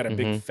 Well, they got a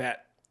big,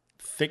 fat,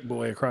 thick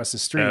boy across the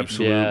street.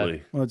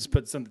 Absolutely. Well, just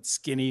put something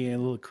skinny and a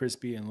little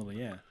crispy and a little,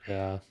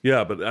 Yeah.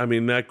 Yeah, but I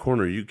mean, that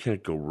corner, you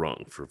can't go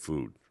wrong for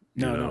food.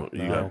 No.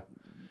 You got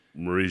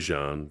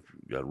Marie-Jeanne,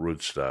 got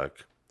Rootstock.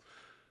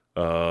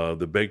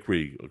 The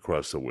bakery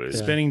across the way.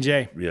 Spinning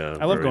J. Yeah,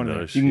 I love very going there.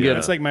 nice. You can get-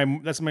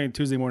 That's that's my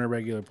Tuesday morning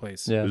regular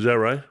place. Yeah. Is that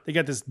right? They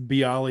got this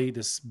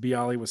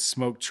bialy with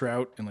smoked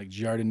trout and like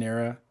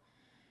jardinera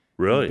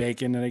Really?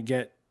 bacon that I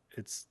get.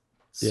 It's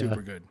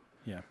super good.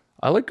 Yeah.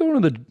 I like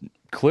going to the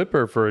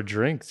Clipper for a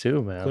drink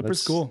too, man.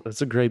 Clipper's cool.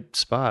 That's a great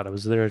spot. I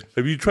was there.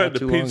 Have you tried Not the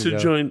too long pizza ago.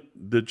 joint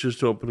that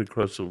just opened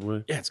across the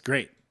way? Yeah, it's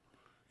great.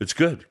 It's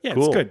good. Yeah,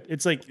 Cool. it's good.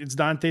 It's like it's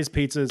Dante's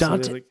Pizza. So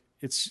Dante- like,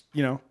 it's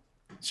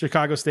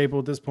Chicago staple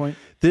at this point.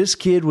 This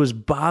kid was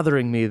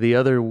bothering me the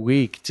other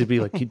week to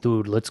be like,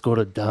 dude, let's go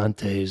to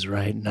Dante's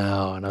right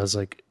now. And I was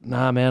like,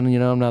 nah, man,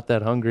 I'm not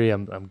that hungry.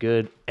 I'm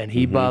good. And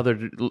he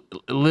bothered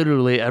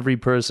literally every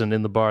person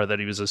in the bar that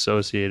he was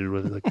associated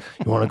with. Like,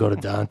 you want to go to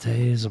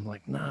Dante's? I'm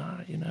like, nah,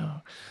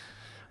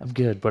 I'm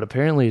good. But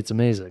apparently it's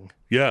amazing.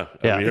 Yeah,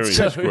 Yeah, I'm hearing it's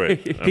it's so-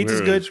 great. I'm Pizza's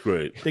hearing good. It's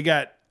great. They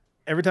got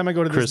every time I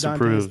go to this Chris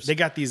Dante's, approves. they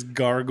got these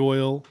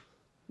gargoyle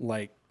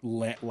like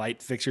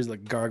light fixtures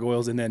like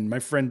gargoyles. And then my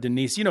friend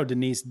Denise,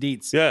 Denise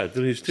Dietz. Yeah,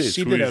 Denise T.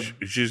 She did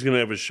She's going to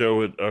have a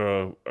show at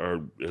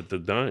the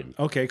Dime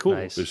Okay, cool.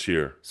 Nice. this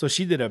year. So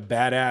she did a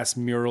badass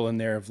mural in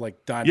there of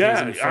like Dante's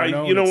Yeah,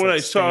 Inferno. you know and what?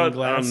 it's, I like, saw stained it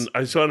glass.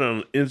 I saw it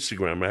on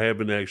Instagram. I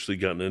haven't actually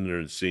gotten in there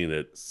and seen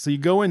it. So you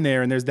go in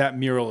there and there's that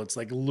mural. It's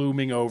like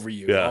looming over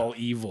you, Yeah. all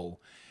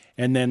evil.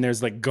 And then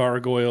there's like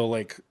gargoyle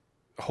like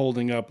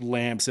holding up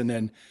lamps. And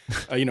then,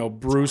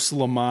 Bruce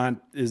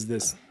Lamont is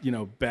this,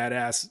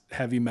 badass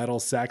heavy metal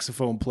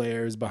saxophone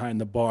player is behind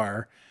the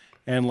bar.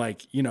 And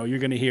like, you're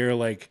going to hear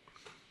like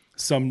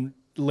some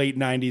late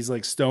 90s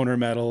like stoner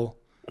metal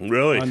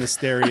Really? on the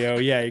stereo.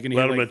 Yeah, you're going A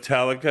to lot hear of like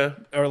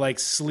Metallica? or like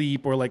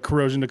Sleep or like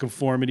Corrosion to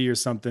Conformity or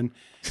something.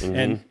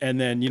 And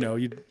then,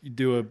 you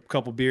do a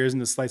couple beers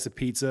and a slice of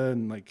pizza.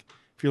 And like,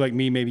 if you're like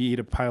me, maybe eat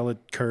a pile of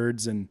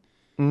curds and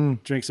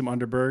drink some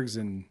Underbergs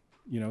and,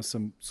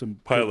 some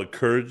Pile of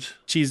curds?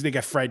 cheese. They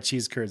got fried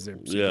cheese curds there.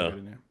 Super Yeah. good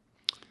in there.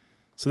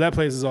 So that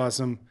place is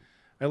awesome.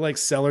 I like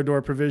Cellar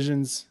Door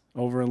Provisions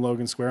over in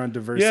Logan Square on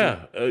Diversity.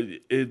 Yeah.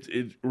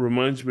 It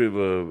reminds me of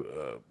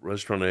a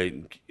restaurant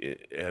I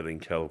had in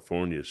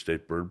California,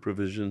 State Bird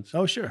Provisions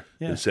Oh, sure.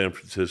 Yeah. in San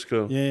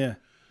Francisco. Yeah.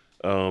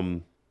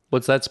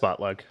 What's that spot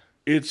like?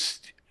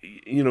 It's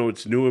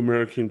it's new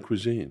American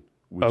cuisine,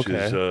 which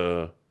Okay. is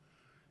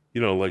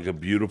like a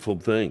beautiful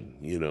thing,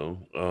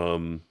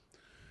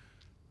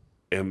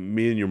 and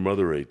me and your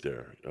mother ate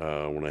there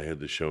when I had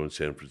the show in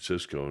San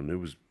Francisco, and it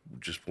was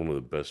just one of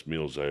the best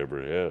meals I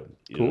ever had.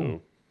 You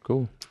know?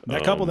 Cool.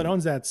 That couple that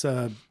owns that,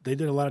 they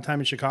did a lot of time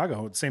in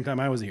Chicago at the same time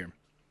I was here.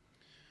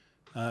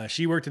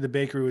 She worked at the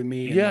bakery with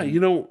me. and Yeah,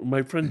 then-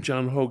 my friend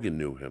John Hogan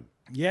knew him.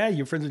 Yeah,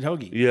 you're friends with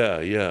Hoagie.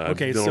 Yeah.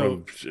 Okay, I've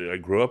known him. I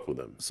grew up with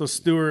him. So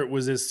Stuart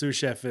was his sous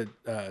chef at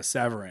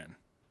Savarin.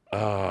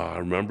 I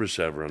remember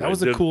Severin. That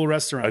was a cool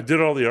restaurant. I did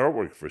all the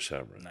artwork for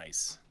Severin.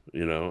 Nice.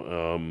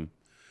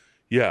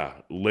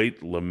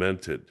 Late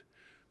lamented.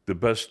 The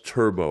best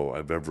turbo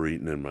I've ever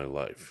eaten in my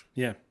life.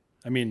 Yeah.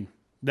 I mean,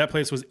 that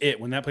place was it.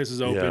 When that place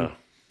was open, Yeah.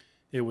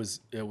 it was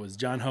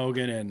John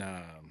Hogan and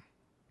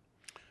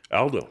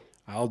Aldo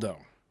Aldo.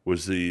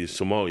 was the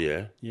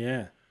sommelier,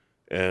 Yeah.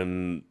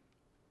 and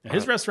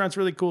His restaurant's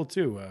really cool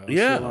too. Lunga,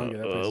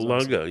 That place is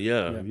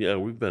awesome. yeah,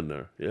 we've been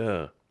there.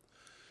 Yeah,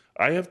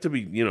 I have to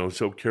be,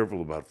 so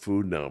careful about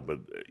food now, but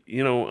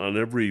on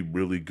every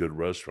really good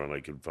restaurant,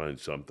 I can find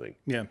something.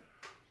 Yeah.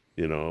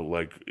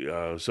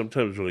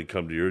 Sometimes when I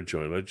come to your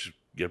joint, I just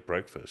get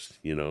breakfast,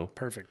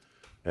 Perfect.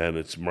 and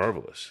it's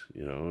marvelous.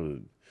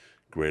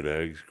 Great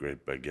eggs,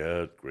 great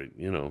baguette, great,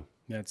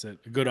 That's it.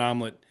 A good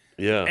omelet.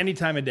 yeah, Any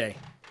time of day.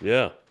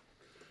 yeah.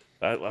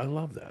 I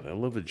love that. I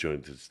love a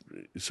joint.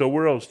 So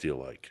where else do you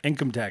like?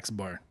 Income tax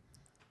bar.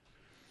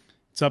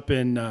 It's up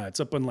in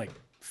like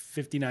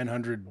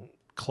 5900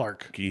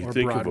 Clark Can you or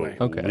think Broadway.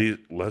 of a Okay.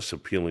 less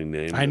appealing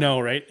name? I know,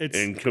 right? It's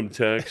Income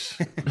tax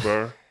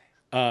bar.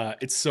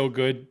 it's so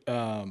good.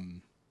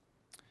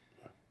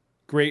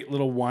 Great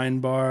little wine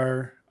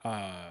bar.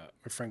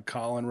 My friend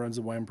Colin runs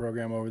the wine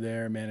program over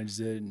there, manages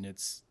it, and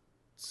it's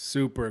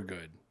super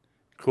good.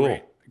 Cool.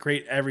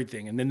 Great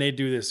everything. And then they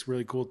do this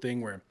really cool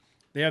thing where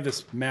they have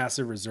this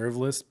massive reserve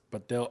list,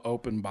 but they'll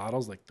open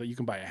bottles. Like you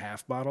can buy a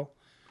half bottle.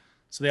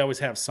 So they always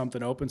have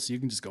something open, so you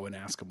can just go and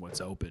ask them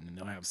what's open, and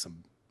they'll have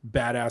some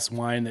badass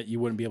wine that you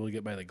wouldn't be able to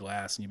get by the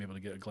glass, and you'll be able to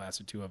get a glass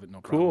or two of it, no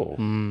problem. Cool.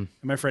 And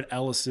my friend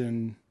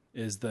Ellison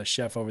is the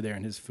chef over there,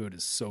 and his food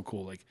is so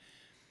cool. Like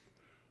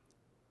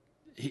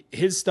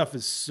his stuff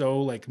is so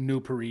like new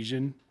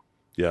Parisian.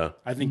 Yeah.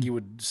 I think you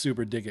would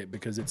super dig it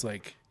because it's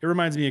like it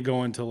reminds me of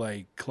going to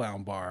like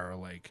Clown Bar or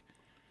like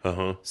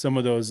some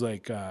of those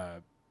like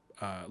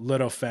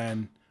Little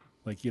Fan,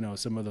 like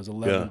some of those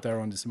 11th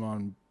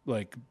arrondissement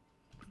like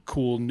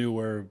cool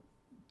newer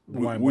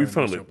wine. We bar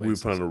found industrial we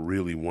places. found a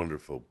really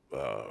wonderful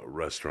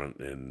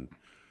restaurant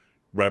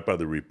right by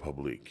the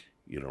Republic.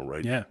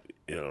 Right. Yeah.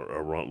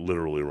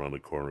 Literally around the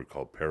corner,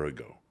 called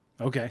Perigo.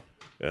 Okay.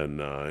 And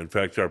in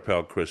fact, our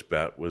pal Chris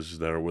Batt was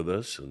there with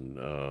us,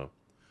 and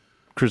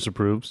Chris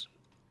approves.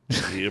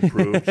 he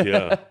approved.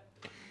 Yeah.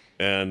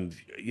 And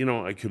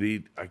I could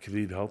eat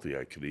healthy.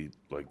 I could eat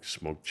like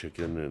smoked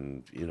chicken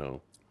and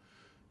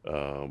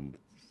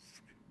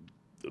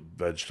the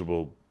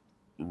vegetable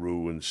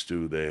roux and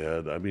stew they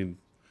had. I mean,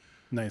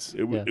 Nice.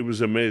 it was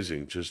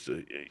amazing. Just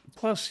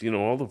plus,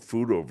 all the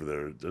food over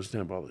there doesn't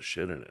have all the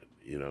shit in it.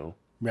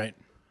 Right.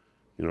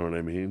 You know what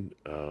I mean?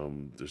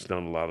 There's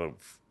not a lot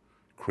of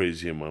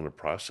crazy amount of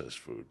processed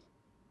food.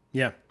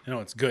 Yeah.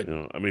 It's good.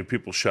 I mean,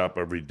 people shop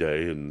every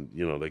day, and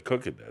they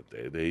cook it that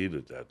day. They eat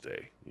it that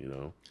day.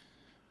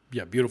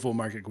 Yeah. Beautiful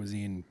market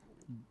cuisine.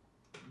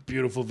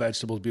 Beautiful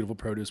vegetables. Beautiful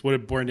produce. What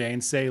did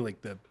Bourdain say?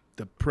 Like the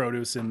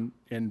produce in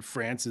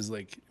France is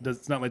like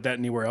it's not like that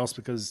anywhere else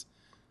because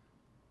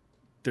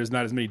there's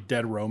not as many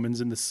dead Romans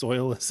in the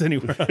soil as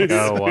anywhere else.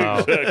 Oh wow.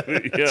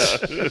 Exactly. Yeah.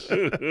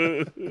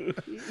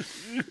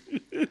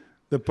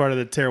 The part of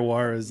the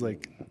terroir is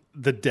like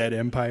the dead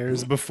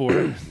empires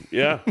before.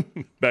 Yeah.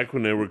 Back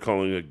when they were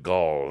calling it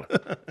Gaul.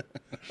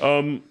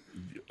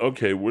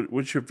 Okay.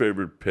 What's your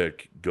favorite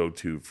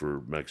go-to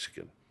for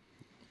Mexican?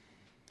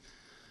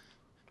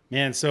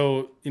 Man,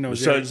 so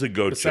Besides the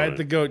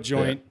goat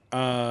joint,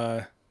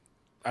 I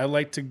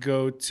like to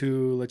go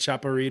to La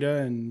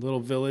Chaparrita and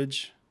Little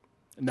Village,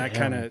 and that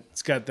kind of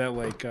it's got that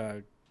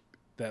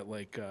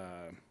like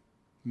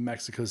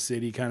Mexico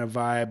City kind of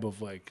vibe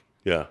of like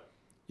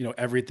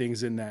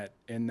everything's in that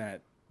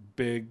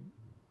big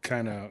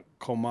kind of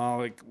comal,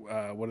 like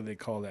what do they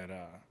call that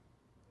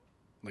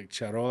like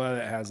charola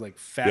that has like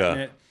fat in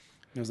it.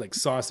 There's like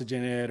sausage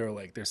in it, or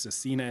like there's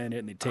cecina in it,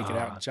 and they take it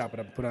out and chop it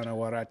up and put it on a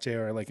huarache,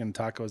 or like in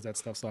tacos. That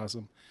stuff's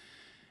awesome.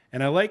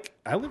 And I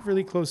live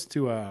really close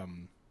to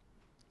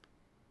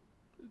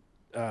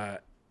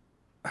Jalisciense,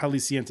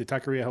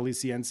 Taqueria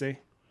Jalisciense.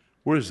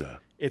 Where's that?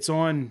 It's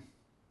on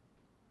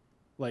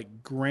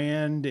like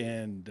Grand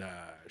and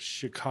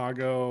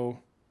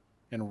Chicago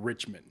and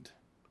Richmond.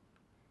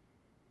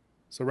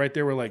 So right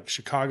there where like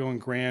Chicago and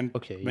Grand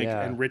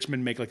and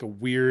Richmond make like a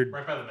weird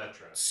Right by the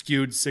metro.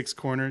 skewed six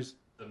corners.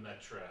 The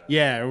metro.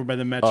 Yeah, over by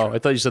the metro. Oh, I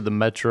thought you said the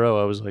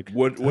metro. I was like,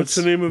 what's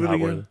the name of it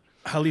again?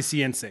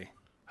 Jalisciense.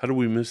 How do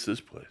we miss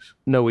this place?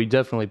 No, we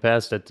definitely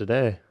passed it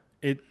today.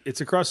 It's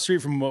across the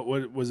street from what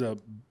was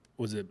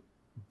it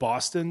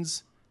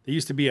Boston's? There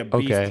used to be a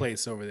beef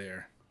place over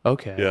there.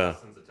 Okay. Yeah.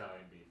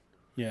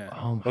 Yeah.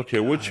 Oh my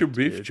Okay, what's your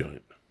beef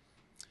joint?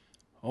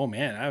 Oh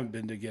man, I haven't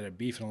been to get a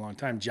beef in a long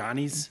time.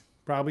 Johnny's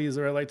probably is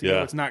where I like to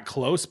go. It's not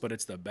close, but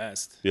it's the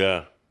best.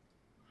 Yeah.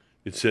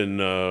 It's in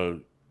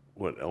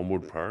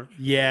Elmwood Park?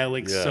 Yeah,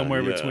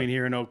 somewhere between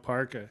here and Oak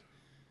Park.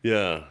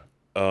 Yeah.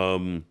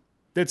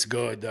 That's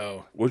good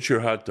though. What's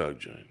your hot dog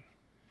joint?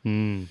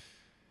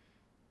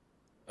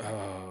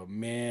 Oh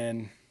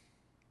man,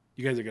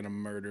 you guys are gonna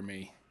murder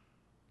me.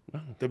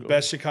 The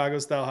best Chicago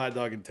style hot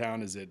dog in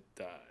town is at.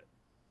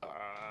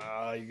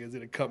 You guys are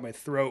gonna cut my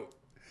throat.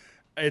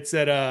 It's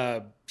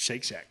at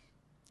Shake Shack.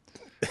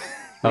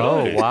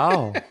 Oh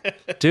wow,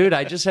 dude!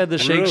 I just had the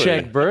Shake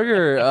Shack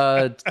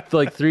burger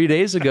like 3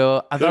 days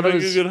ago. I thought it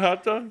was a good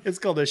hot dog. It's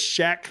called a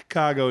Shack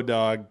Chicago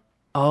dog.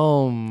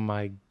 Oh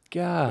my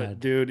god, but,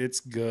 dude, it's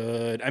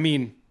good. I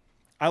mean,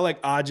 I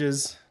like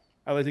Odge's.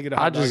 I like to get a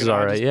hot dog. Odge's is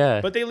all right,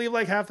 yeah. But they leave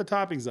like half the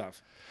toppings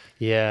off.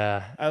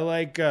 Yeah, I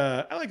like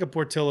a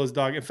Portillo's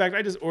dog. In fact,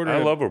 I just ordered.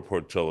 I love our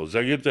Portillo's.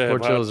 I get to have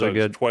Portillo's hot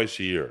dogs twice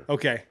a year.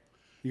 Okay.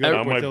 You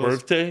on my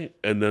birthday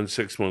and then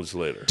 6 months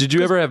later. Did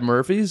you ever have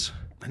Murphy's?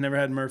 I never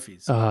had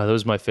Murphy's. Oh, that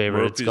was my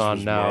favorite. Murphy's it's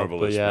gone now.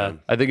 Marvelous, but yeah, man.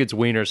 I think it's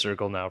Wiener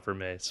Circle now for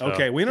me. So,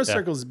 okay, Wiener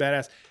Circle is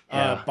badass.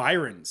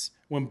 Byron's.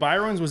 When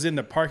Byron's was in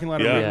the parking lot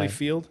of Wrigley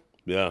Field,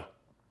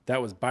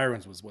 that was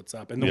Byron's was what's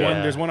up. And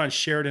there's one on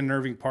Sheridan and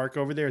Irving Park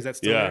over there. Is that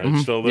still there?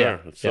 It's still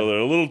there. Yeah. It's still there.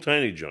 A little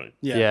tiny joint.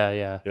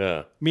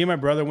 Yeah. Me and my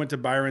brother went to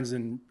Byron's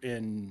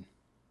in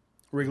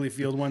Wrigley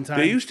Field one time.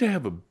 They used to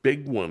have a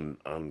big one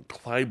on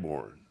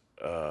Clybourne.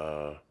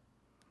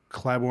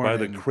 By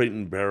the Crate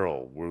and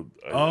Barrel.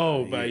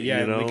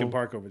 Lincoln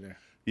Park over there.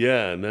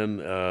 Yeah, and then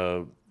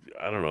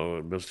I don't know,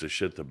 it must have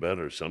shit the bed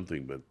or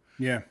something, but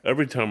yeah,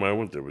 every time I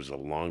went there was a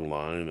long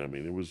line. I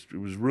mean, it was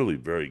really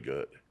very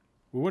good.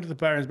 We went to the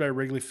Byron's by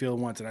Wrigley Field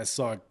once, and I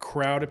saw a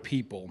crowd of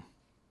people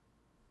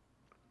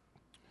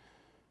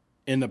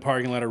in the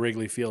parking lot of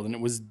Wrigley Field, and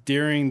it was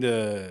during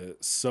the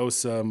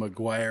Sosa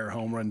McGuire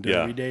home run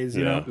derby days,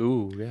 you know?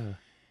 Ooh, yeah.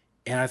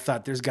 And I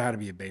thought there's got to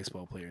be a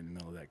baseball player in the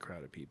middle of that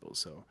crowd of people.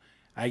 So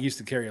I used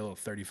to carry a little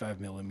 35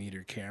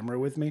 millimeter camera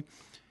with me,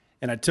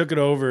 and I took it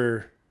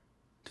over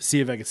to see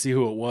if I could see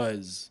who it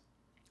was,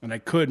 and I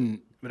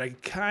couldn't, but I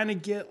could kind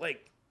of get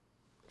like,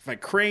 if I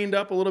craned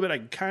up a little bit, I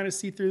could kind of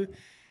see through.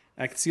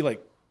 I could see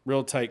like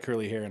real tight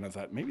curly hair, and I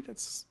thought maybe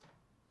that's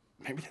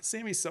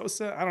Sammy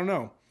Sosa. I don't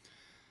know.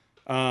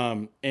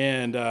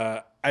 And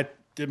I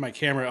did my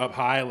camera up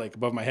high, like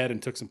above my head,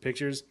 and took some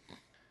pictures.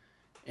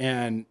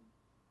 And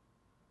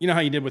you know how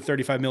you did with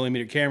 35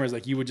 millimeter cameras,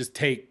 like you would just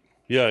take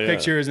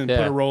pictures and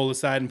put a roll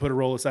aside and put a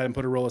roll aside and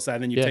put a roll aside.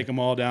 And then you take them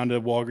all down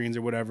to Walgreens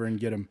or whatever and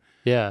get them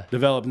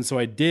developed. And so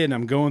I did. And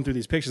I'm going through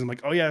these pictures. I'm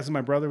like, oh yeah, this is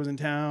my brother was in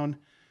town.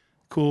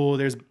 Cool.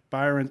 There's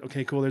Byron.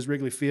 Okay, cool. There's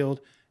Wrigley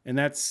Field. And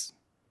that's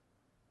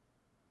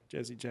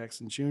Jesse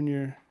Jackson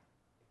Jr.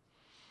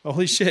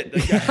 Holy shit.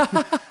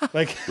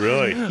 Like,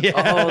 Really? yeah.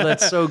 Oh,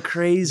 that's so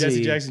crazy.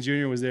 Jesse Jackson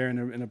Jr. was there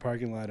in a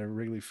parking lot at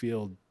Wrigley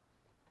Field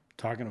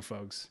talking to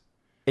folks.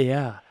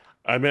 Yeah.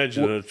 I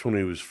imagine that's when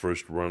he was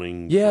first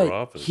running for Yeah,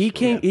 office. he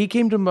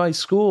came to my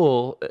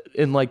school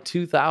in like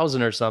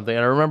 2000 or something,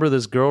 and I remember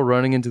this girl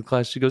running into the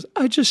class. She goes,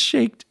 "I just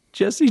shaked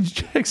Jesse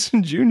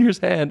Jackson Jr.'s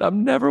hand.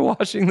 I'm never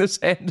washing this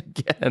hand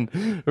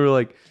again." We were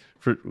like,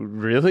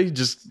 "Really?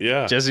 Just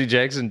Jesse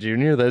Jackson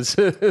Jr.? That's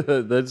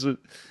what."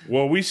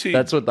 Well, we see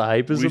that's what the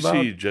hype is about.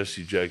 We see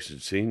Jesse Jackson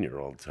Sr.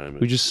 all the time.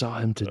 We just saw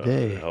him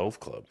today. At the health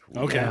club.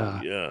 Okay.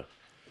 Yeah.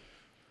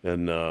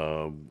 And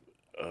I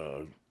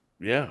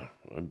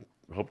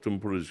helped him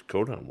put his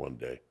coat on one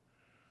day.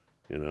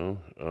 You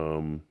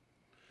know.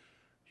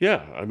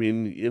 Yeah, I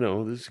mean, you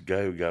know, this is a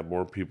guy who got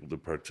more people to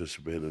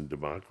participate in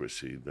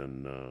democracy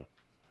than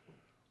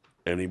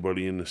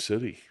anybody in the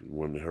city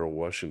when Harold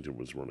Washington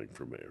was running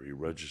for mayor. He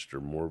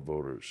registered more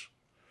voters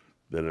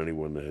than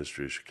anyone in the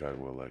history of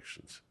Chicago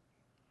elections.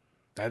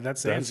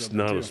 That's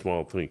not a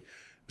small thing,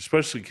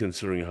 especially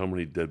considering how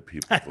many dead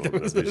people voted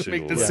every single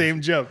make the election.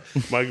 same jump.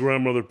 My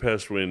grandmother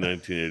passed away in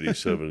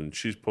 1987, and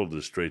she's pulled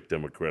a straight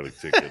Democratic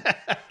ticket,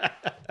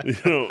 you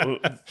know,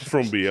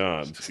 from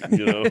beyond,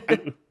 you know.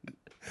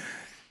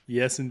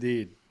 Yes,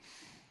 indeed.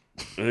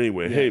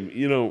 Anyway, hey,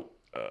 you know,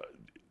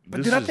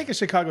 but do not take a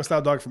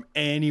Chicago-style dog from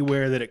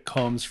anywhere that it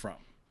comes from.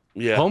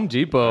 Yeah, Home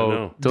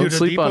Depot. Don't Dude,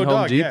 sleep on Home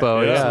dog,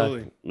 Depot. Yeah, Yeah.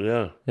 absolutely.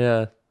 Yeah.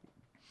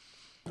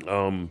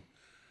 Yeah.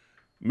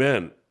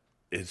 Man,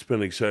 it's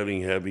been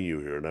exciting having you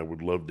here, and I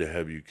would love to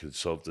have you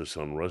consult us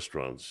on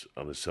restaurants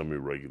on a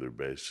semi-regular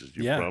basis.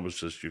 You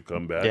promised us you'd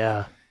come back.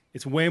 Yeah.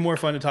 It's way more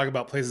fun to talk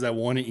about places I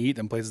want to eat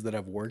than places that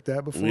I've worked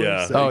at before.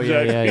 Yeah. So-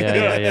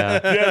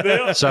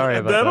 Yeah. Sorry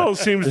about that. That all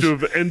seems to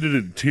have ended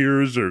in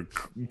tears or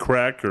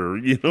crack or,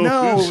 you know.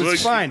 No, it's it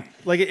was like- fine.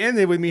 Like, it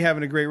ended with me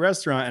having a great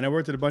restaurant, and I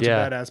worked at a bunch of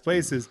badass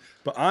places.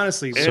 But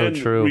honestly, So And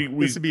true.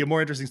 this would be a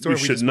more interesting story We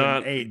if we should just went not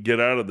and ate. get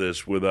out of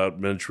this without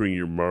mentioning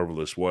your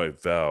marvelous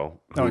wife,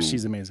 Val. Oh, who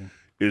she's amazing.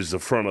 is the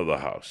front of the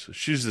house.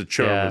 She's the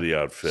charm of the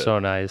outfit. So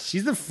nice.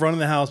 She's the front of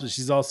the house, but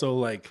she's also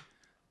like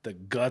the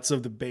guts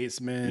of the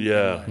basement.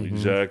 Yeah, and, like,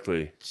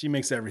 exactly. she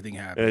makes everything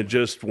happen. And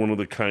just one of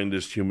the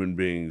kindest human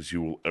beings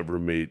you will ever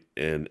meet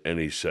in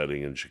any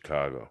setting in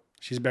Chicago.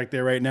 She's back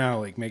there right now,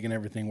 like making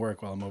everything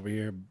work while I'm over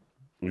here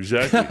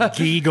Exactly.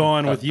 gee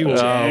going with you. Oh,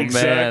 Jags.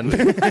 man.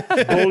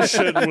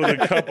 Bullshitting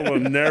with a couple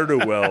of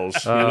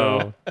ne'er-do-wells, you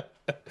know?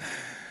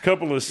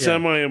 Couple of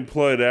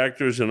semi-employed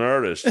actors and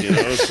artists, you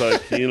know? It's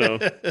like, you know,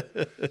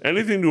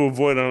 anything to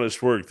avoid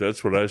honest work.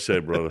 That's what I say,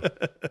 brother.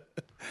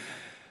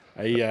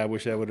 I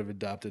wish I would have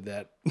adopted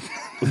that.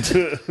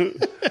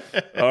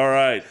 All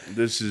right.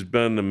 This has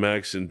been the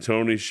Max and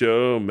Tony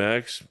Show.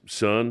 Max,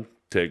 son,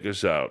 take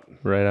us out.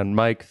 Right on,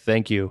 Mike.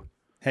 Thank you.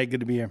 Hey,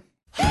 good to be here.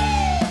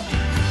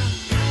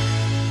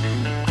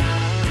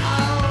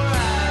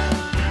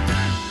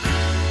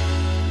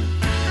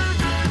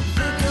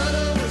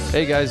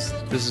 Hey guys,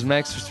 this is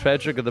Max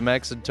Fitzpatrick of the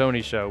Max and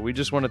Tony Show. We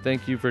just want to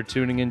thank you for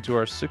tuning into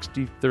our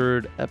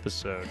 63rd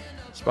episode.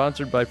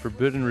 Sponsored by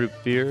Forbidden Root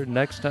Beer.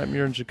 Next time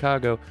you're in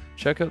Chicago,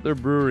 check out their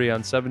brewery on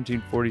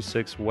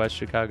 1746 West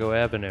Chicago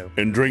Avenue.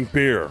 And drink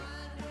beer.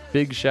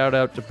 Big shout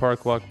out to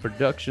Parkwalk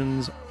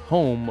Productions,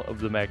 home of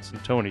the Max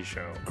and Tony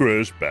Show.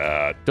 Chris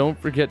Bat. Don't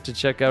forget to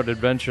check out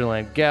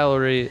Adventureland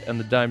Gallery and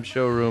the Dime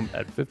Showroom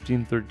at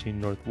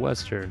 1513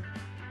 Northwestern.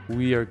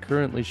 We are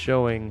currently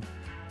showing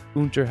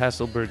Unter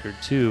Hasselberger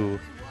 2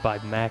 by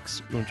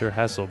Max Unter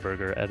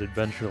Hasselberger at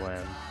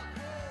Adventureland.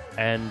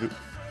 And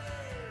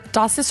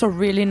Das ist a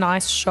really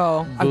nice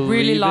show. I Believe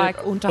really it- like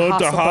Unter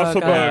Unter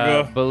Hasselberger.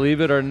 Hasselberger.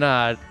 believe it or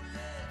not,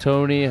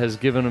 Tony has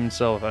given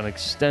himself an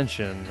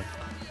extension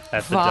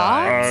at the What?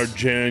 Dime. Our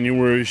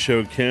January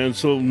show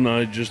canceled, and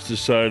I just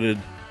decided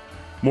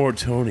more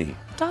Tony.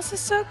 Das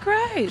ist so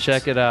great.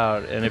 Check it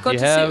out. And I if got you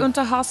to have... see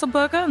Unter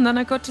Hasselberger, and then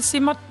I got to see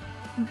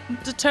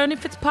the Tony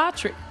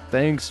Fitzpatrick.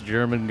 Thanks,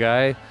 German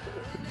guy.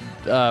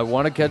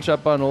 Want to catch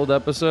up on old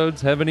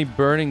episodes? Have any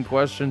burning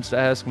questions to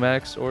ask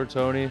Max or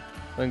Tony?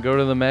 Then go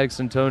to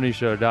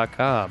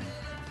themaxandtonyshow.com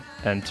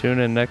and tune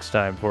in next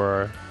time for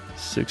our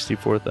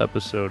 64th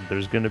episode.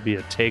 There's going to be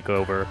a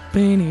takeover.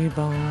 Beanie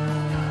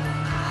Bong.